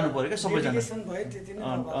प्रोसेसमा जानु पर्यो क्या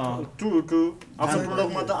सबैजना ट्रु आफ्नो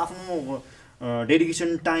प्रोडक्टमा त आफ्नो डेडिकेसन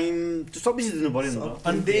टाइम त्यो सबै चिज दिनु पर्यो नि त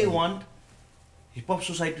अनि they want hip hop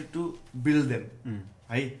society to build them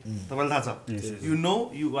है तपाईँलाई थाहा छ you know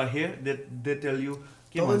you are here they tell you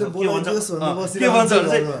के भन्छ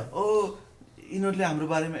चाहिँ ओ यिनीहरूले हाम्रो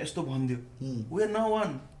बारेमा यस्तो भनिदियो we are no one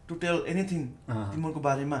to tail anything तिमीहरूको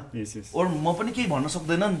बारेमा ओर म पनि केही भन्न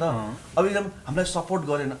सक्दैन नि त अब एकदम हामीलाई सपोर्ट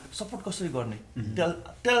गरेन सपोर्ट कसरी गर्ने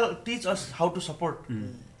teach us how to support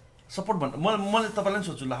भन्न मैले तपाईँलाई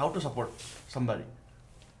सोध्छु ल हाउ टु सपोर्ट समबाडी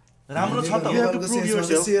राम्रो छ त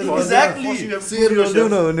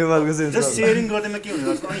सेयरिङ गर्दैमा के हुने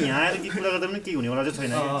गर्छ अनि यहाँ आएर के कुरा गर्दा पनि के हुनेवाला चाहिँ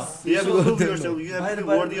छैन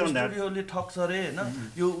ठग्छ अरे होइन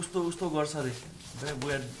यो उस्तो गर्छ अरे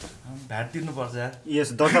भ्याट तिर्नुपर्छ यार यस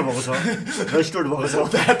दर्ता भएको छ रेजिस्टर्ड भएको छ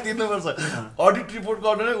भ्याट तिर्नुपर्छ अडिट रिपोर्ट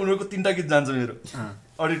गर्न नै उनीहरूको 3टा गीत जान्छ मेरो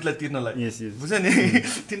अडिटलाई तिर्नलाई बुझ्यो नि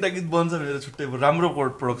 3टा गीत बन्छ मेरो छुट्टै राम्रो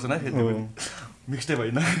प्रोडक्सन है मिक्सटेप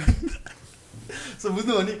होइन सो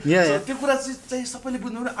बुझ्नु हो नि त्यो कुरा चाहिँ सबैले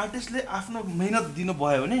बुझ्नु भने आर्टिस्टले आफ्नो मेहनत दिनु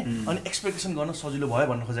भयो भने अनि एक्सपेक्टेसन गर्न सजिलो भयो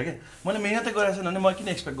भन्न खोजेँ क्या मैले मेहनतै गरेको छैन भने म किन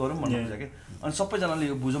एक्सपेक्ट गरौँ भन्न खोजेँ क्या अनि सबैजनाले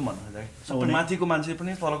यो बुझौँ भन्न खोजेँ सबै माथिको मान्छे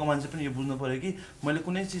पनि तलको मान्छे पनि यो बुझ्नु पऱ्यो कि मैले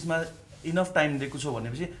कुनै चिजमा इनफ टाइम दिएको छु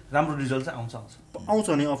भनेपछि राम्रो रिजल्ट चाहिँ आउँछ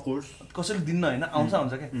नि अफकोर्स कसैले दिन्न होइन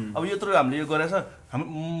आउँछ क्या अब यत्रो हामीले यो गरेछ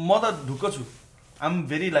म त ढुक्क छु आइ एम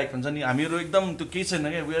भेरी लाइक हुन्छ नि हामीहरू एकदम त्यो केही छैन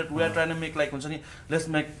क्या वी आर ट्राइन मेक लाइक हुन्छ नि लेट्स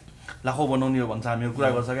मेक लाखौँ बनाउने हो भन्छ हामीहरू कुरा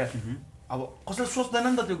गर्छ क्या अब कसैले सोच्दैन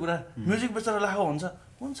नि त त्यो कुरा म्युजिक बेचेर लाखौँ हुन्छ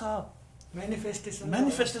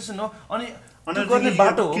मेनिफेस्टेसन हो अनि गर्ने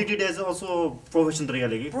बाटो हो प्रोफेसन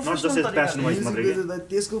तरिकाले कि not just as passion wise मात्रै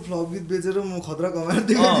त्यसको फ्लप गीत बेचेर म खतरा कमाएर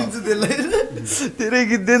दिन्छु त्यसलाई धेरै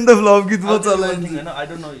गीत दिए नि त फ्लप गीत म चलाइदिन्छु हैन आई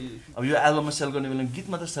डोन्ट नो अब यो एल्बममा सेल गर्ने बेला गीत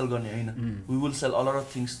मात्र सेल गर्ने हैन we will sell a lot of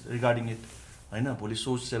things regarding it हैन भोलि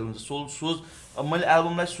सोज सेल हुन्छ सोज अब मैले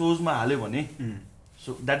एल्बमलाई सोजमा हाल्यो भने so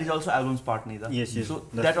that is also albums part नि त so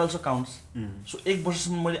that also counts so 1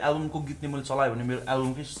 वर्षसम्म मैले एल्बमको गीत नै मैले चलाएँ भने मेरो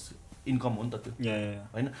एल्बमकै इन्कम हो नि त त्यो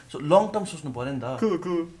हैन सो लङ टर्म सोच्नु पर्यो नि त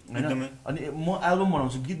हैन अनि म एल्बम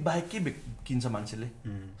बनाउँछु गीत बाहेक के किन्छ मान्छेले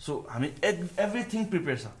सो हामी एभ्रिथिङ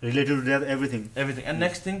प्रिपेयर छ related to that everything and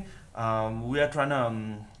next thing we are ट्राइन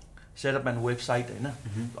set up and website हैन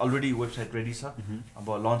अलरेडी वेबसाइट रेडी छ अब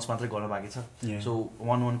लन्च मात्रै गर्न बाँकी छ सो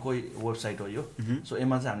 1 कोही वेबसाइट हो यो सो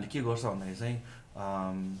यसमा चाहिँ हामीले के गर्छ भन्दाखेरि चाहिँ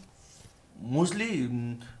मोस्टली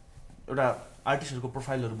एउटा आर्टिस्टहरूको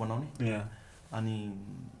प्रोफाइलहरू बनाउने अनि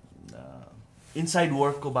इनसाइड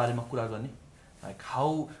वर्कको बारेमा कुरा गर्ने लाइक हाउ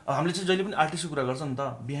हामीले चाहिँ जहिले पनि आर्टिस्टको कुरा गर्छ नि त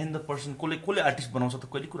बिहाइन्ड द पर्सन कसले आर्टिस्ट बनाउँछ त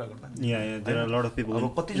कहिले कुरा गर्दैन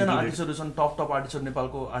अब कतिजना आर्टिस्टहरू छन् टप आर्टिस्टहरू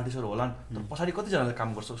नेपालको आर्टिस्टहरू होला नि तर पछाडि कतिजनाले काम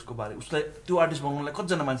गर्छ उसको बारे उसलाई त्यो आर्टिस्ट बनाउनलाई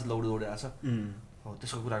कतिजना मान्छे दौडी आएको छ हो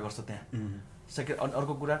त्यसको कुरा गर्छ त्यहाँ सेकेन्ड अनि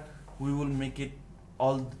अर्को कुरा we will make it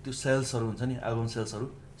all त्यो सेल्सहरू हुन्छ नि एल्बम सेल्सहरू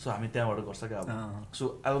सो हामी त्यहाँबाट गर्छ क्या अब सो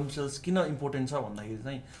एल्बम सेल्स किन इम्पोर्टेन्ट छ भन्दाखेरि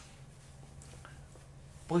चाहिँ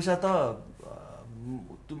पैसा त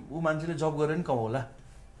ऊ मान्छेले जब गरेर नि कमाउला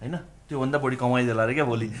हैन त्योभन्दा बढी कमाइदेला अरे क्या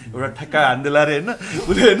भोलि एउटा ठ्याक्का हान्देला अरे होइन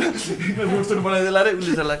उसले होइन रोड सोड बनाइदेला अरे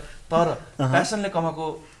उसले त्यसलाई तर प्यासनले कमाएको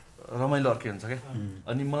रमाइलो अर्कै हुन्छ क्या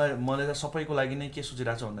अनि मैले त सबैको लागि नै के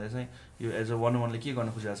सोचिरहेको छु भन्दाखेरि चाहिँ यो एज अ वानले के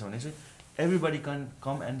गर्न खोजिरहेको छ भने चाहिँ everybody can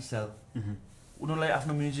come and sale उनीहरूलाई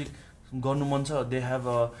आफ्नो म्युजिक गर्नु मन छ दे हेभ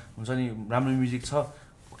हुन्छ नि राम्रो म्युजिक छ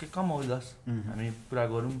ओके कम विथ अस हामी पुरा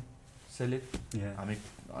गरौँ सेल इट हामी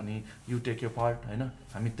अनि यु टेक यर पार्ट होइन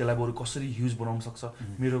हामी त्यसलाई बरु कसरी ह्युज बनाउन सक्छ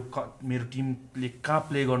मेरो टिमले कहाँ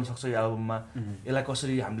प्ले गर्न सक्छ यो एल्बममा यसलाई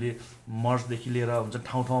कसरी हामीले मर्चदेखि लिएर हुन्छ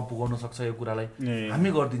ठाउँ ठाउँमा पुगाउन सक्छ यो कुरालाई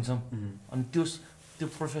हामी गरिदिन्छौँ अनि त्यो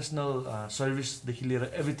प्रोफेसनल सर्भिसदेखि लिएर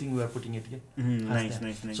everything we are putting it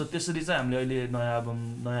के सो त्यसरी चाहिँ हामीले अहिले नयाँ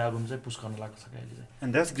एल्बम चाहिँ पुस गर्न लाग्छ क्या अहिले चाहिँ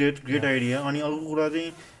एन्ड द्याट्स ग्रेट आइडिया अनि अर्को कुरा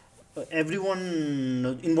चाहिँ एभ्री वान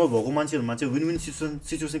इन्भल्भ भएको मान्छेहरूमा चाहिँ विन विन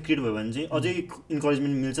सिचुएसन क्रिएट भयो भने चाहिँ अझै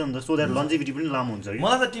इन्करेजमेन्ट मिल्छ नि त सो द्याट लन्जेभिटी पनि लामो हुन्छ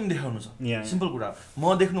मलाई त टिम देखाउनु छ सिम्पल कुरा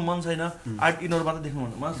म देख्नु मन छैन आर्ट यिनीहरू मात्रै देख्नु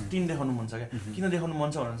मन मलाई टिम देखाउनु मन छ क्या किन देखाउनु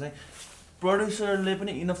मन छ भने चाहिँ प्रड्युसरले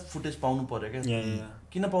पनि इनफ फुटेज पाउनु पऱ्यो क्या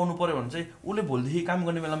किन पाउनु पऱ्यो भने चाहिँ उसले भोलिदेखि काम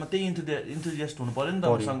गर्ने बेलामा त्यही इन्थुजियास्ट हुनु पऱ्यो नि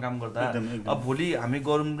त उसँग काम गर्दा अब भोलि हामी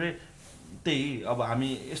गरौँ रे त्यही अब हामी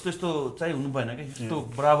यस्तो चाहिँ हुनु भएन क्या यस्तो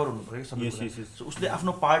बराबर हुनु पऱ्यो क्या सो उसले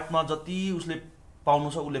आफ्नो पार्टमा जति उसले पाउनु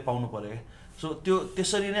छ उसले पाउनु पऱ्यो क्या सो त्यो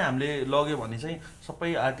त्यसरी नै हामीले लग्यो भने चाहिँ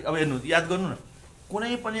सबै अब हेर्नु याद गर्नु न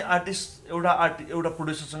कुनै पनि आर्टिस्ट एउटा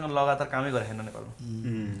प्रोड्युसरसँग लगातार कामै गरेन नेपालमा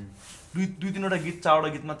दुई तिनवटा गीत चारवटा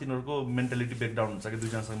गीतमा तिनीहरूको मेन्टालिटी ब्रेकडाउन हुन्छ कि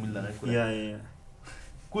दुईजनासँग मिल्दैन कुरा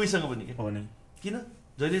कोहीसँग पनि के किन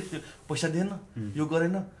जहिले त्यो पैसा दिएन यो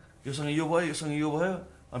गरेन योसँग यो भयो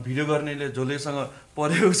भिडियो गर्नेले जसलेसँग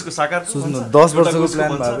पर्यो उसको साकार 10 वर्षको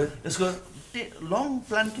प्लान भयो यसको लङ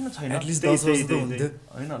प्लान किन छैन एटलिस्ट 10 वर्ष त हुन्थ्यो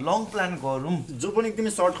हैन लङ प्लान गरौँ जो पनि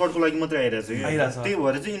एकदमै सर्टकटको लागि मात्रै आइरहेछ त्यही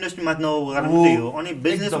भएर चाहिँ इन्डस्ट्री माथि नगएको कारण पनि त्यही हो अनि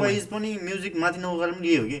बिजनेस वाइज पनि म्युजिक माथि नगएको कारण पनि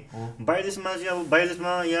यही हो कि बाहिर देशमा चाहिँ अब बाहिर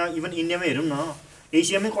देशमा या इभन इन्डियामै हेरौँ न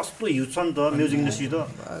एसियामै कस्तो ह्युज छ नि त म्युजिक इन्डस्ट्री त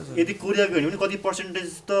यदि कोरियाको हेऱ्यो भने कति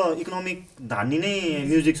पर्सेन्टेज त इकोनोमिक धान्ने नै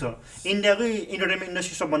म्युजिक छ इन्डियाकै इन्टरटेनमेन्ट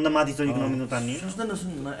इन्डस्ट्री सबभन्दा माथि छ इकोनोमिकमा तान्ने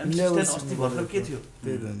अस्ति भर्खर के थियो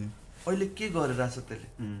अहिले के गरिरहेछ त्यसले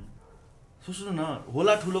सोच्नु न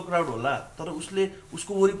होला ठुलो क्राउड होला तर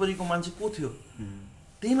उसको वरिपरिको मान्छे को थियो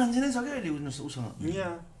त्यही मान्छे नै छ क्या अहिले उसँग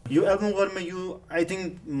यो एल्बम गरेमा यो आई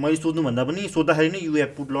थिङ्क मैले सोध्नुभन्दा पनि सोद्धाखेरि नै you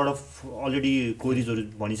have put lot of already कोरिजहरू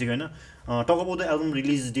भनिसक्यो होइन talk about the album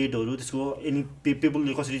release डेटहरू त्यसको एनी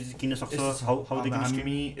पिपलले कसरी किन्न सक्छ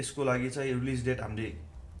हामी यसको लागि चाहिँ रिलिज डेट हामीले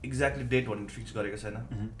एक्ज्याक्टली डेट भनेर फिक्स गरेको छैन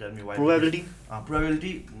प्रोबेबिलिटी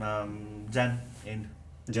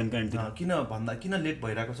जानको एन्ड किन लेट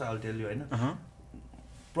भइरहेको छ आई टेल यु होइन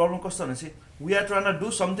प्रब्लम कस्तो भने चाहिँ we are trying to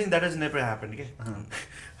do something that is never happen के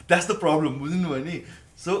द्याट्स द प्रब्लम बुझ्नुभयो नि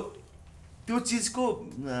सो त्यो चिजको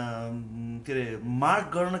के अरे मार्क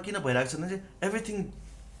गर्न किन भइरहेको छ भने चाहिँ एभ्रिथिङ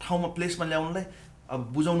ठाउँमा प्लेसमा ल्याउनुलाई अब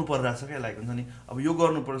बुझाउनु परिरहेको छ क्या लाइक हुन्छ नि अब यो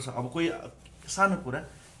गर्नुपर्छ अब कोही सानो कुरा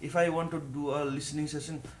if I want to do a listening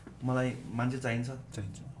session मलाई मान्छे चाहिन्छ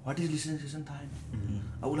वाट इज लिसनिङ सेसन थाहा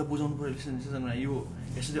अब उसलाई बुझाउनु पऱ्यो लिसनिङ सेसनमा यो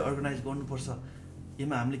यसरी अर्गनाइज गर्नुपर्छ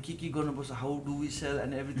यसमा हामीले के गर्नुपर्छ how do we sale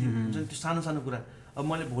and everything हुन्छ नि त्यो सानो कुरा अब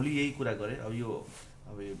मैले भोलि यही कुरा गरेँ अब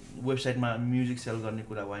वेबसाइटमा म्युजिक सेल गर्ने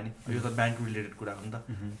कुरा भयो नि यो त ब्याङ्क रिलेटेड कुरा हो नि त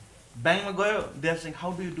ब्याङ्कमा गयो they are saying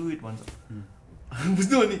how do you do it भन्छ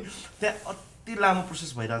बुझ्नुभयो नि त्यहाँ अति लामो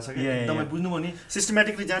प्रोसेस भइरहेको छ कि एकदमै बुझ्नुभयो नि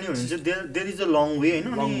सिस्टमेटिकली जाने हो भने चाहिँ there is a long way हैन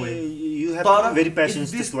you have very patience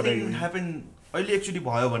this happen अहिले एक्चुअली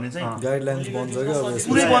भयो भने चाहिँ गाइडलाइन्स बन्छ के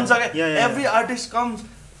पुरै बन्छ के एभ्री आर्टिस्ट कम्स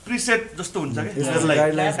प्रिसेट जस्तो हुन्छ के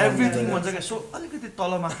एभ्रिथिङ भन्छ के सो अलिकति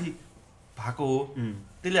तलमाथि भएको हो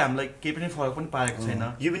त्यसले हामीलाई केही पनि फरक पनि पारेको छैन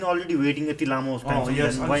यु बिन अलरेडी वेटिङ यति लामो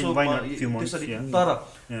तर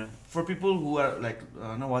for people who are like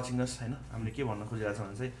न वाचिङ अस होइन हामीले के भन्न खोजिरहेको छ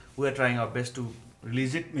भने चाहिँ we are trying our best to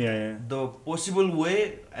release it the possible way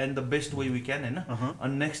and the best way we can होइन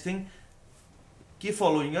अनि नेक्स्ट थिङ के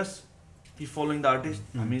फलोइङ अस कि फलोइङ द आर्टिस्ट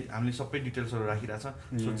हामीले सबै डिटेल्सहरू राखिरहेको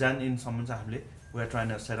छ सो जान इनसम्म चाहिँ हामीले we are trying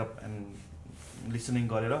setup and listening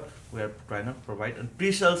गरेर we are trying provide and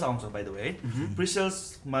प्रिसेल्स आउँछ बाई द वे है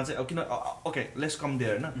प्रिसेल्समा चाहिँ अब किन ओके लेट्स कम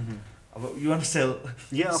देयर होइन अब यु वान्ट सेल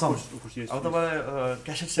अब तपाईँ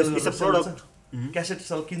क्यासेट सेल क्यासेट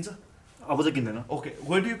सेल किन्छ अब चाहिँ किन्दैन okay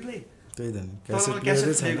where do you play त्यही त नि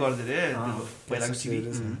क्यासेट प्ले गर्दै रे पहिलाको सिडी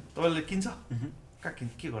तपाईँले किन्छ कहाँ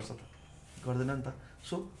किन्छ के गर्छ त गर्दैन नि त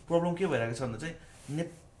सो प्रब्लम के भइरहेको छ भन्दा चाहिँ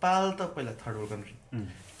नेपाल त पहिला थर्ड वर्ल्ड कन्ट्री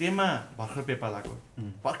त्यसमा भर्खर पेपाल आएको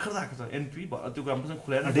भर्खर आएको छ एनपी त्यो काम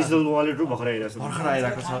खुलाएर डिजिटल वालेटहरू भर्खर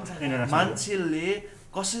आइरहेको छ मान्छेले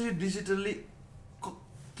कसरी डिजिटल्ली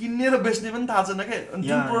किन्ने र बेच्ने पनि थाहा छैन क्या अनि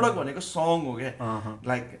त्यो प्रोडक्ट भनेको सङ हो क्या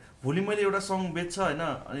लाइक भोलि मैले एउटा सङ बेच्छ होइन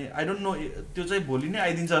अनि आई डोन्ट नो त्यो चाहिँ भोलि नै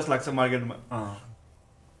आइदिन्छ जस्तो लाग्छ मार्केटमा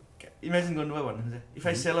इमेजिन गर्नुभयो भन्नु चाहिँ if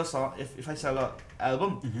I sale a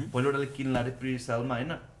album भोलि एउटाले किन्ला अरे प्रि सेलमा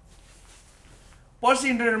होइन पर्सि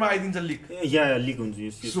इन्टरनेटमा आइदिन्छ लिक लिक हुन्छ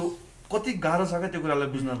सो कति गाह्रो छ क्या त्यो कुरालाई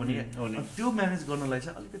बुझ्न पनि क्या त्यो म्यानेज गर्नलाई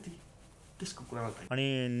चाहिँ अलिकति त्यसको कुरालाई अनि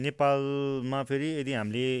नेपालमा फेरि यदि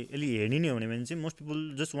हामीले अलि हेर्ने नै हो भने चाहिँ most people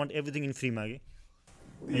just want everything in फ्रीमा कि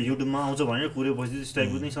युट्युबमा आउँछ भनेर कुरो पछि त्यस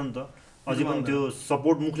टाइपको नै छ नि त अझै पनि त्यो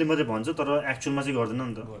सपोर्ट मुखले मात्रै भन्छ तर एक्चुअलमा चाहिँ गर्दैन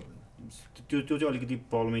नि त त्यो चाहिँ अलिकति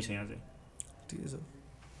प्रब्लमै छ यहाँ चाहिँ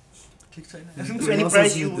ठिक छैन एनी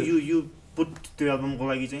प्राइस यु पुट त्यो एल्बमको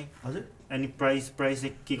लागि चाहिँ हजुर एनी प्राइस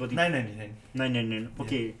चाहिँ के कति 999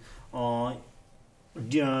 ओके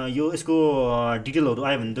यो यसको डिटेलहरू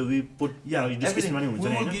आयो भने त वी पुट डिस्क्रिप्सनमा नै हुन्छ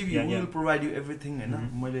नि हैन we will provide you everything हैन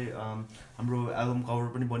मैले हाम्रो एल्बम कभर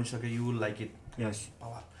पनि बनिसके you will like it yes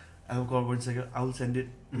album cover बनिसक्यो I will send it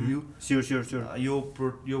to you sure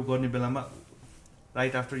यो गर्ने बेलामा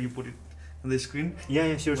right after you put it on the screen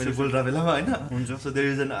sure बोल्दा बेलामा हैन हुन्छ so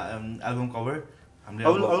there is an album cover हामीले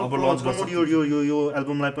अब लन्च गर्छौँ यो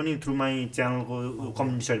एल्बमलाई पनि थ्रु माई च्यानलको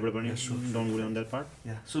कम्युनिटी साइडबाट पनि don't worry on that part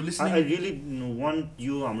so listening I really want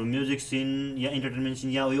यो हाम्रो म्युजिक सिन या इन्टरटेनमेन्ट सिन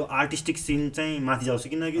या यो आर्टिस्टिक सिन चाहिँ माथि जाओस्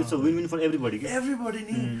किनकि it's a win win for everybody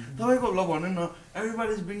नि तपाईको ल भन्नु न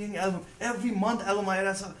everybody is bringing album every month album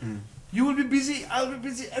आइरहेछ You will be busy, I will be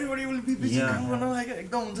busy, everybody will be busy काम गर्न लाग्यो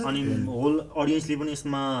एकदम हुन्छ अनि होल अडियन्सले पनि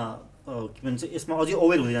यसमा के भन्छ यसमा अझै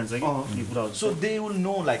अवेर हुँदै जान्छ कि यो कुराहरु so they will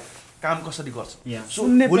know like काम कसरी गर्छ सो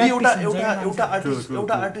भोलि एउटा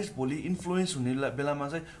आर्टिस्ट भोलि इन्फ्लुएन्स हुने बेलामा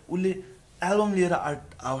चाहिँ उसले एल्बम लिएर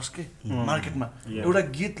आओस् के मार्केटमा एउटा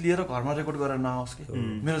गीत लिएर घरमा रेकर्ड गरेर नआओस् के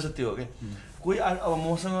मेरो चाहिँ त्यो हो क्या कोही अब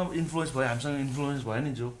मसँग इन्फ्लुएन्स भयो हामीसँग इन्फ्लुएन्स भयो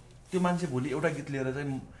नि जो त्यो मान्छे भोलि एउटा गीत लिएर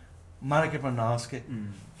चाहिँ मार्केटमा नआओस् के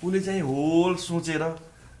उसले चाहिँ होल सोचेर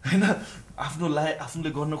होइन आफूले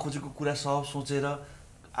गर्न खोजेको कुरा सब सोचेर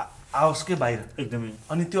आओस् के बाहिर एकदमै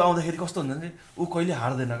अनि त्यो आउँदाखेरि कस्तो हुन्छ नि ऊ कहिले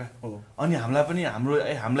हार्दैन क्या अनि हामीलाई पनि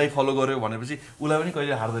हामीलाई फलो गर्यो भनेपछि उसलाई पनि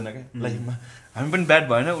कहिले हार्दैन क्या लाइफमा हामी पनि ब्याड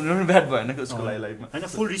भएन उनीहरू पनि ब्याड भएन उसको लाइफमा होइन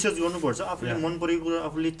फुल रिसर्च गर्नुपर्छ आफूले मन परेको कुरा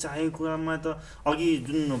आफूले चाहेको कुरामा त अघि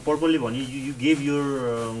जुन पर्पलले भन्यो you gave your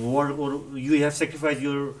work or you have sacrifice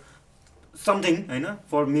your something होइन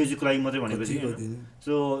फर म्युजिकको लागि मात्रै भनेपछि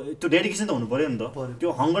सो त्यो डेडिकेसन त हुनु पऱ्यो नि त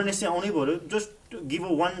त्यो हङ्गरनेस चाहिँ आउनै पऱ्यो just give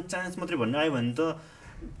a one chance मात्रै भन्ने आयो भने त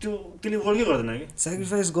त्यसले वर्कै गर्दैन कि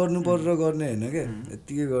सेक्रिफाइस गर्नु परेर गर्ने होइन क्या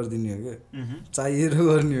यत्तिकै गरिदिने हो क्या चाहिएर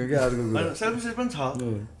गर्ने हो क्या अर्को कुरा सेक्रिफाइस पनि छ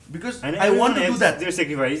because I want to do that there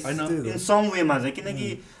sacrifice in some वेमा चाहिँ किनकि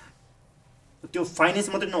त्यो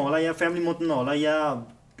फाइनेन्स मात्रै नहोला या फ्यामिली मात्रै नहोला या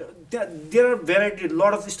there are variety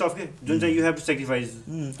lot of stuff के जुन चाहिँ यु हेभ टु सेक्रिफाइस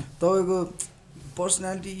तपाईँको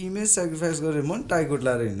पर्सनालिटी इमेज सेक्रिफाइस गरेर म पनि टाइकोट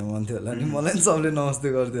लाएर हिँड्नु मन थियो होला नि मलाई पनि सबले नमस्ते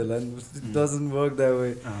गर्थ्यो होला नि डजन्ट वर्क द्याट वे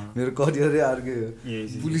मेरो करियरै अर्कै हो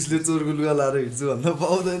पुलिसले चोरको लुगा लाएर हिँड्छु भन्दा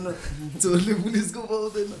पाउँदैन चोरले पुलिसको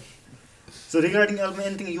पाउँदैन so regarding album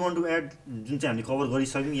anything you want to add जुन चाहिँ हामीले कभर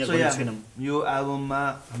गरिसक्यौँ या गरेको छैनौँ यो एल्बममा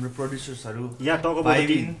हाम्रो प्रड्युसर्सहरू या टक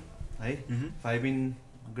अबाउट है फाइबिन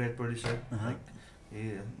ग्रेट प्रड्युसर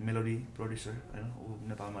मेलोडी प्रड्युसर हैन उ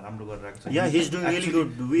नेपालमा राम्रो गरिरहेको छ या he is doing really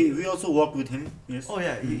good we also work with him yes oh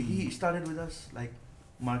yeah he started with us like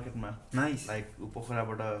मार्केटमा नाइस लाइक उ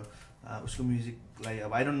पोखराबाट उसको म्युजिकलाई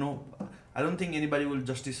अब I don't think anybody will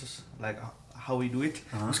justice like how we do it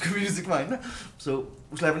उसको म्युजिकमा हैन so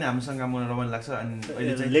उसलाई पनि हामीसँग काम गर्न रमाइलो लाग्छ अनि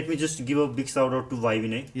अहिले चाहिँ let me just give a big shout out to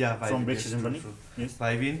भाइबिन है या फ्रम ब्रेकस्टेसन पनि यस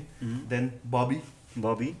भाइबिन then Bobby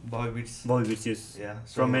bits yes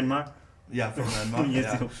from Myanmar Yeah, from Myanmar.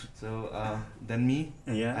 Yeah. So then me,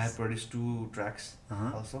 I have produced 2 tracks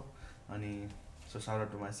also. And so shout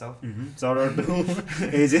out to myself. Shout out to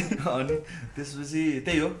Aeezy. अनि त्यसपछि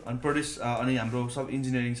त्यही हो अनि produce अनि हाम्रो सब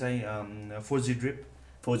engineering चाहिँ 4G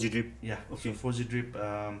drip. या okay 4G drip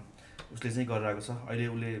उसले चाहिँ गरिरहेको छ अहिले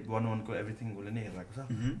उसले 1-1 को एभ्रिथिङ उसले नै हेरिरहेको छ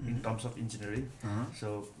in terms of engineering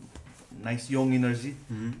so nice young energy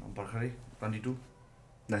भर्खरै 22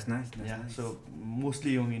 That's nice. Yeah, so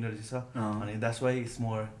mostly young energy sa, and that's why it's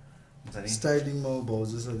more. Styling mo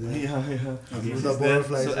boses are there. Yeah. Okay. The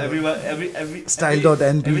butterflies. So every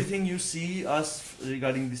style.NP. Everything you see us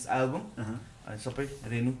regarding this album, and sabai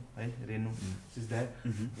Renu, she's there.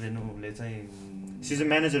 Renu le chai. She's a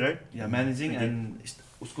manager, right? Yeah, managing and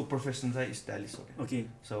usko profession chai stylist. Okay.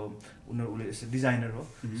 So उनीहरुले designer हो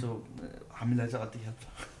so हामीलाई चाहिँ अति help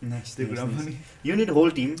next त्यो कुरा पनि you need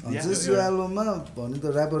whole team जस यो एल्बममा भन्नु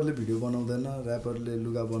त र्यापरले भिडियो बनाउँदैन र्यापरले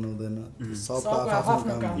लुगा बनाउँदैन सबको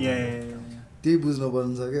आफ्नो काम त्यही बुझ्नु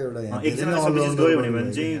पर्छ क्या एउटा यहाँ एकजना सबै चिज गऱ्यो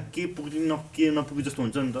भने चाहिँ के पुग्ने के नपुग्ने जस्तो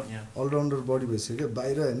हुन्छ नि त अलराउन्डर बडी भइसक्यो क्या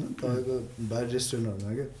बाहिर होइन तपाईँको बाहिर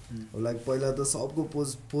रेस्टुरेन्टहरूमा क्या लाइक पहिला त सबको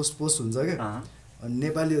पोस्ट हुन्छ क्या अनि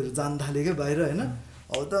नेपालीहरू जान थाल्यो क्या बाहिर होइन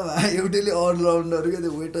अब त एउटैले अलराउन्डर क्या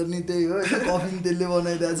त्यो वेटर नि त्यही हो होइन कफी पनि त्यसले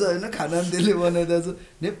बनाइदिएको छ होइन खाना पनि त्यसले बनाइदिएको छ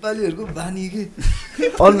नेपालीहरूको बानी कि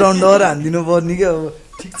अलराउन्डर हानिदिनु पर्ने क्या अब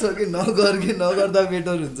ठिक छ कि नगर्दा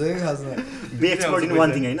बेटर हुन्छ क्या खासमा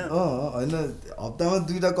होइन होइन हप्तामा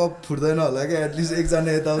 2टा कप फुट्दैन होला क्या एटलिस्ट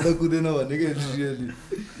एकजना यताउता कुदेन भने क्या रियली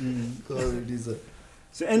क्वालिटी छ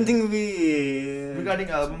So anything regarding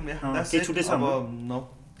album, that's it. No,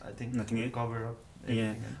 I think nothing. Cover up.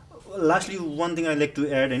 Lastly, one thing I like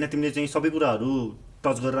to add, होइन तिमीले चाहिँ सबै कुराहरू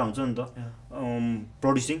टच गरेर हुन्छ नि त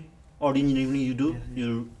producing audio engineering you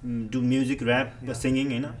do music, rap, singing,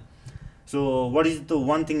 होइन so what is the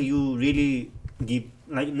one thing you really give,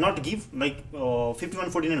 like not give, like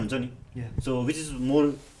 51-49 हुन्छ नि so which is more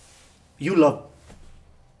you love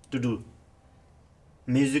to do,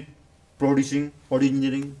 music, producing, audio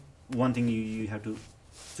engineering, one thing you have to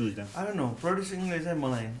choose them? I don't know, producing is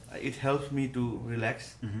it helps me to relax,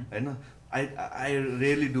 होइन I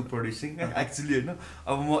rarely do producing actually, होइन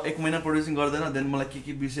अब म 1 महिना producing गर्दैन then मलाई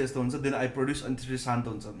के विषय यस्तो हुन्छ then I produce अनि त्यसपछि शान्त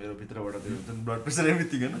हुन्छ मेरो भित्रबाट त्यो हुन्छ ब्लड प्रेसर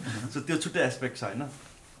एभ्रिथिङ होइन सो त्यो छुट्टै एस्पेक्ट छ होइन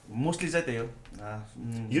मोस्टली चाहिँ त्यही हो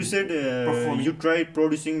You said you tried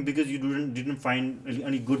producing because you didn't find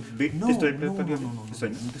any good beat. No,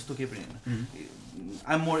 त्यस्तो केही पनि होइन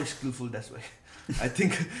I'm more skillful, that's why I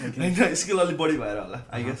think skill अलिक बढी भएर होला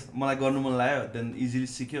आई गेस मलाई गर्नु मन लाग्यो देन इजिली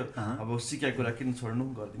सिक्यो अब सिकेको कुरा किन छोड्नु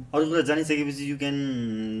गर्दिन अरू कुरा जानिसकेपछि यु क्यान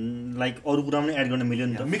लाइक अरू कुरा पनि एड गर्न मिल्यो नि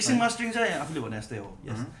त मिक्सिङ मास्टरिङ चाहिँ आफूले भने जस्तै हो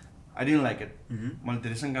yes I didn't like it मैले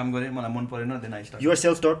धेरैसँग काम गरेँ मलाई मन परेन then I start you are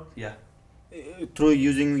self टट या through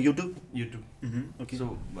using YouTube okay so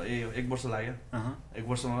 1 वर्ष लाग्यो 1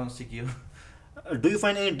 वर्षमा सिकियो do you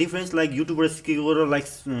find any difference like युट्युबबाट सिकेको र लाइक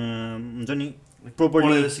हुन्छ नि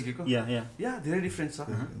प्रोपरली सिकेको या धेरै डिफरेन्स छ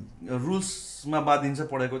रुल्समा बादिन्छ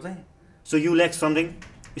पढेको चाहिँ so you lack something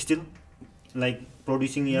still like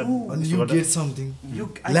producing yeah you get something you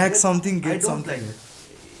lack something get something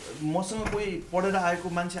मसँग कोही पढेर आएको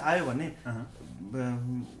मान्छे आयो भने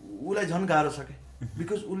उसलाई झन् गाह्रो छ क्या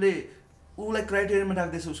बिकज उसलाई क्राइटेरियामा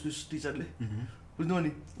राख्दैछ उसको टिचरले बुझ्नु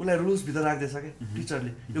नि उसलाई रुल्सभित्र राख्दैछ क्या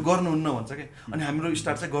टिचरले यो गर्नुहुन्न भन्छ क्या अनि हाम्रो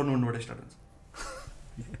स्टार्ट चाहिँ गर्नुहुन्नबाट स्टार्ट हुन्छ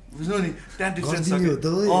बुझ्नु नि त्यहाँ डिफरेन्स छ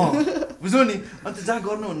बुझ्नु नि अन्त जहाँ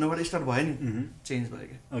गर्नुहुन्नबाट स्टार्ट भयो नि चेन्ज भयो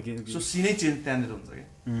क्या सो सिनै चेन्ज त्यहाँनिर हुन्छ क्या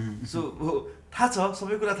सो थाहा छ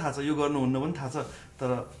सबै कुरा थाहा छ यो गर्नुहुन्न पनि थाहा छ तर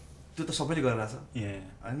त्यो त सबैले गरिरहेछ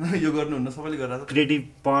होइन यो गर्नुहुन्न सबैले गरिरहेछ क्रिएटिभ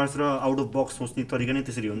पार्ट्स र आउट अफ बक्स सोच्ने तरिका नै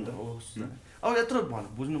त्यसरी हो नि त अब यत्रो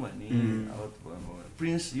बुझ्नु भयो नि अब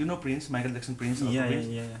prince you know prince Michael Jackson prince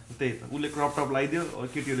त्यही त उसले क्रप टप लगाइदियो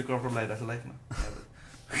केटीहरूले क्रप टप लगाइरहेको छ लाइफमा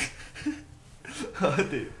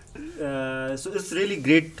So it's really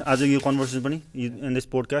great as your conversation pani in this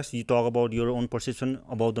podcast you talk about your own perception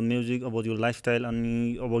about the music, about your lifestyle and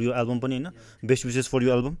about your album pani हैन best wishes for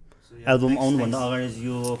your album album आउनु भन्दा अगाडि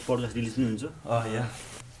यो podcast release पनि हुन्छ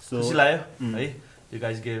so खुसी लाग्यो है you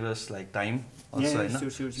guys gave us like time also हैन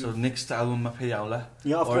so next album मा फेरि आउला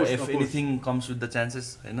or if anything comes with the chances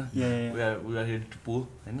हैन we are here to pull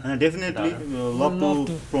हैन definitely love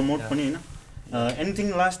to promote pani हैन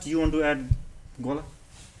anything last you want to add Gwala?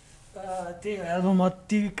 The album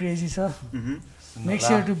अति crazy छ make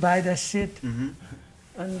sure to buy the seat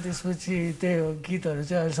अनि त्यसपछि त्यही हो गीतहरू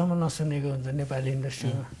चाहिँ अहिलेसम्म नसुनेको हुन्छ नेपाली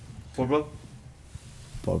इन्डस्ट्रीमा पर्वत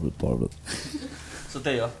सो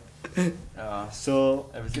त्यही हो so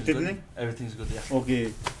everything's good okay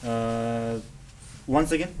once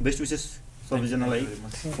again best wishes सबैजनालाई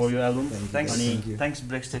for your album thanks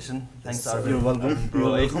BreakStation thanks you're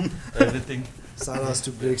welcome everything सारास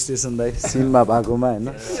to ब्रेकस्टेसन दाइ सिनमा भएकोमा हैन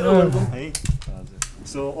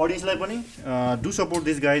सो अडियन्सलाई पनि डु सपोर्ट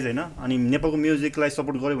दिस गाइज हैन अनि नेपालको म्युजिकलाई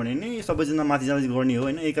सपोर्ट गर्यो भने नि सबैजना माथि जाँदै गर्ने हो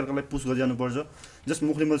हैन एकअर्कालाई पुश गर्दै जानुपर्छ जस्ट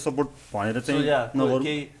मुखले मैले सपोर्ट भनेर चाहिँ नगरौँ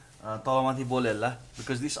केही तलमाथि बोलेला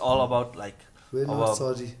because this all about like we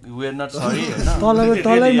are not sorry हैन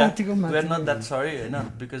we are not that sorry हैन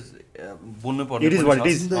बिकज बोल्नु पर्छ it is what it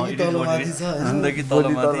is जिन्दगी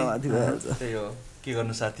तलमाथि त्यही हो के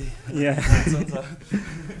गर्नु साथी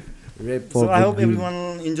So I hope everyone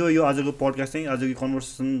enjoy your आजको podcast चाहिँ आजको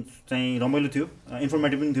कन्भर्सेसन चाहिँ रमाइलो थियो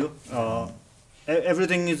इन्फर्मेटिभ पनि थियो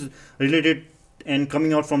everything is related and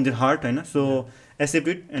coming out from their heart हैन so accept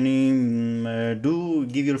it अनि do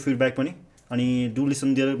give your feedback पनि अनि do listen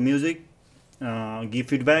their music give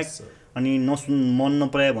feedback अनि मन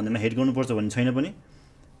नपरायो भन्दैमा हेट गर्नुपर्छ भन्ने छैन पनि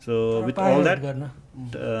so with all that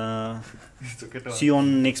See you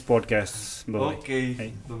on next podcast. Bye.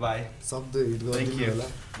 Okay. Bye bye. शब्द हिट Thank गरिदिनु you.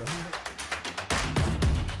 होला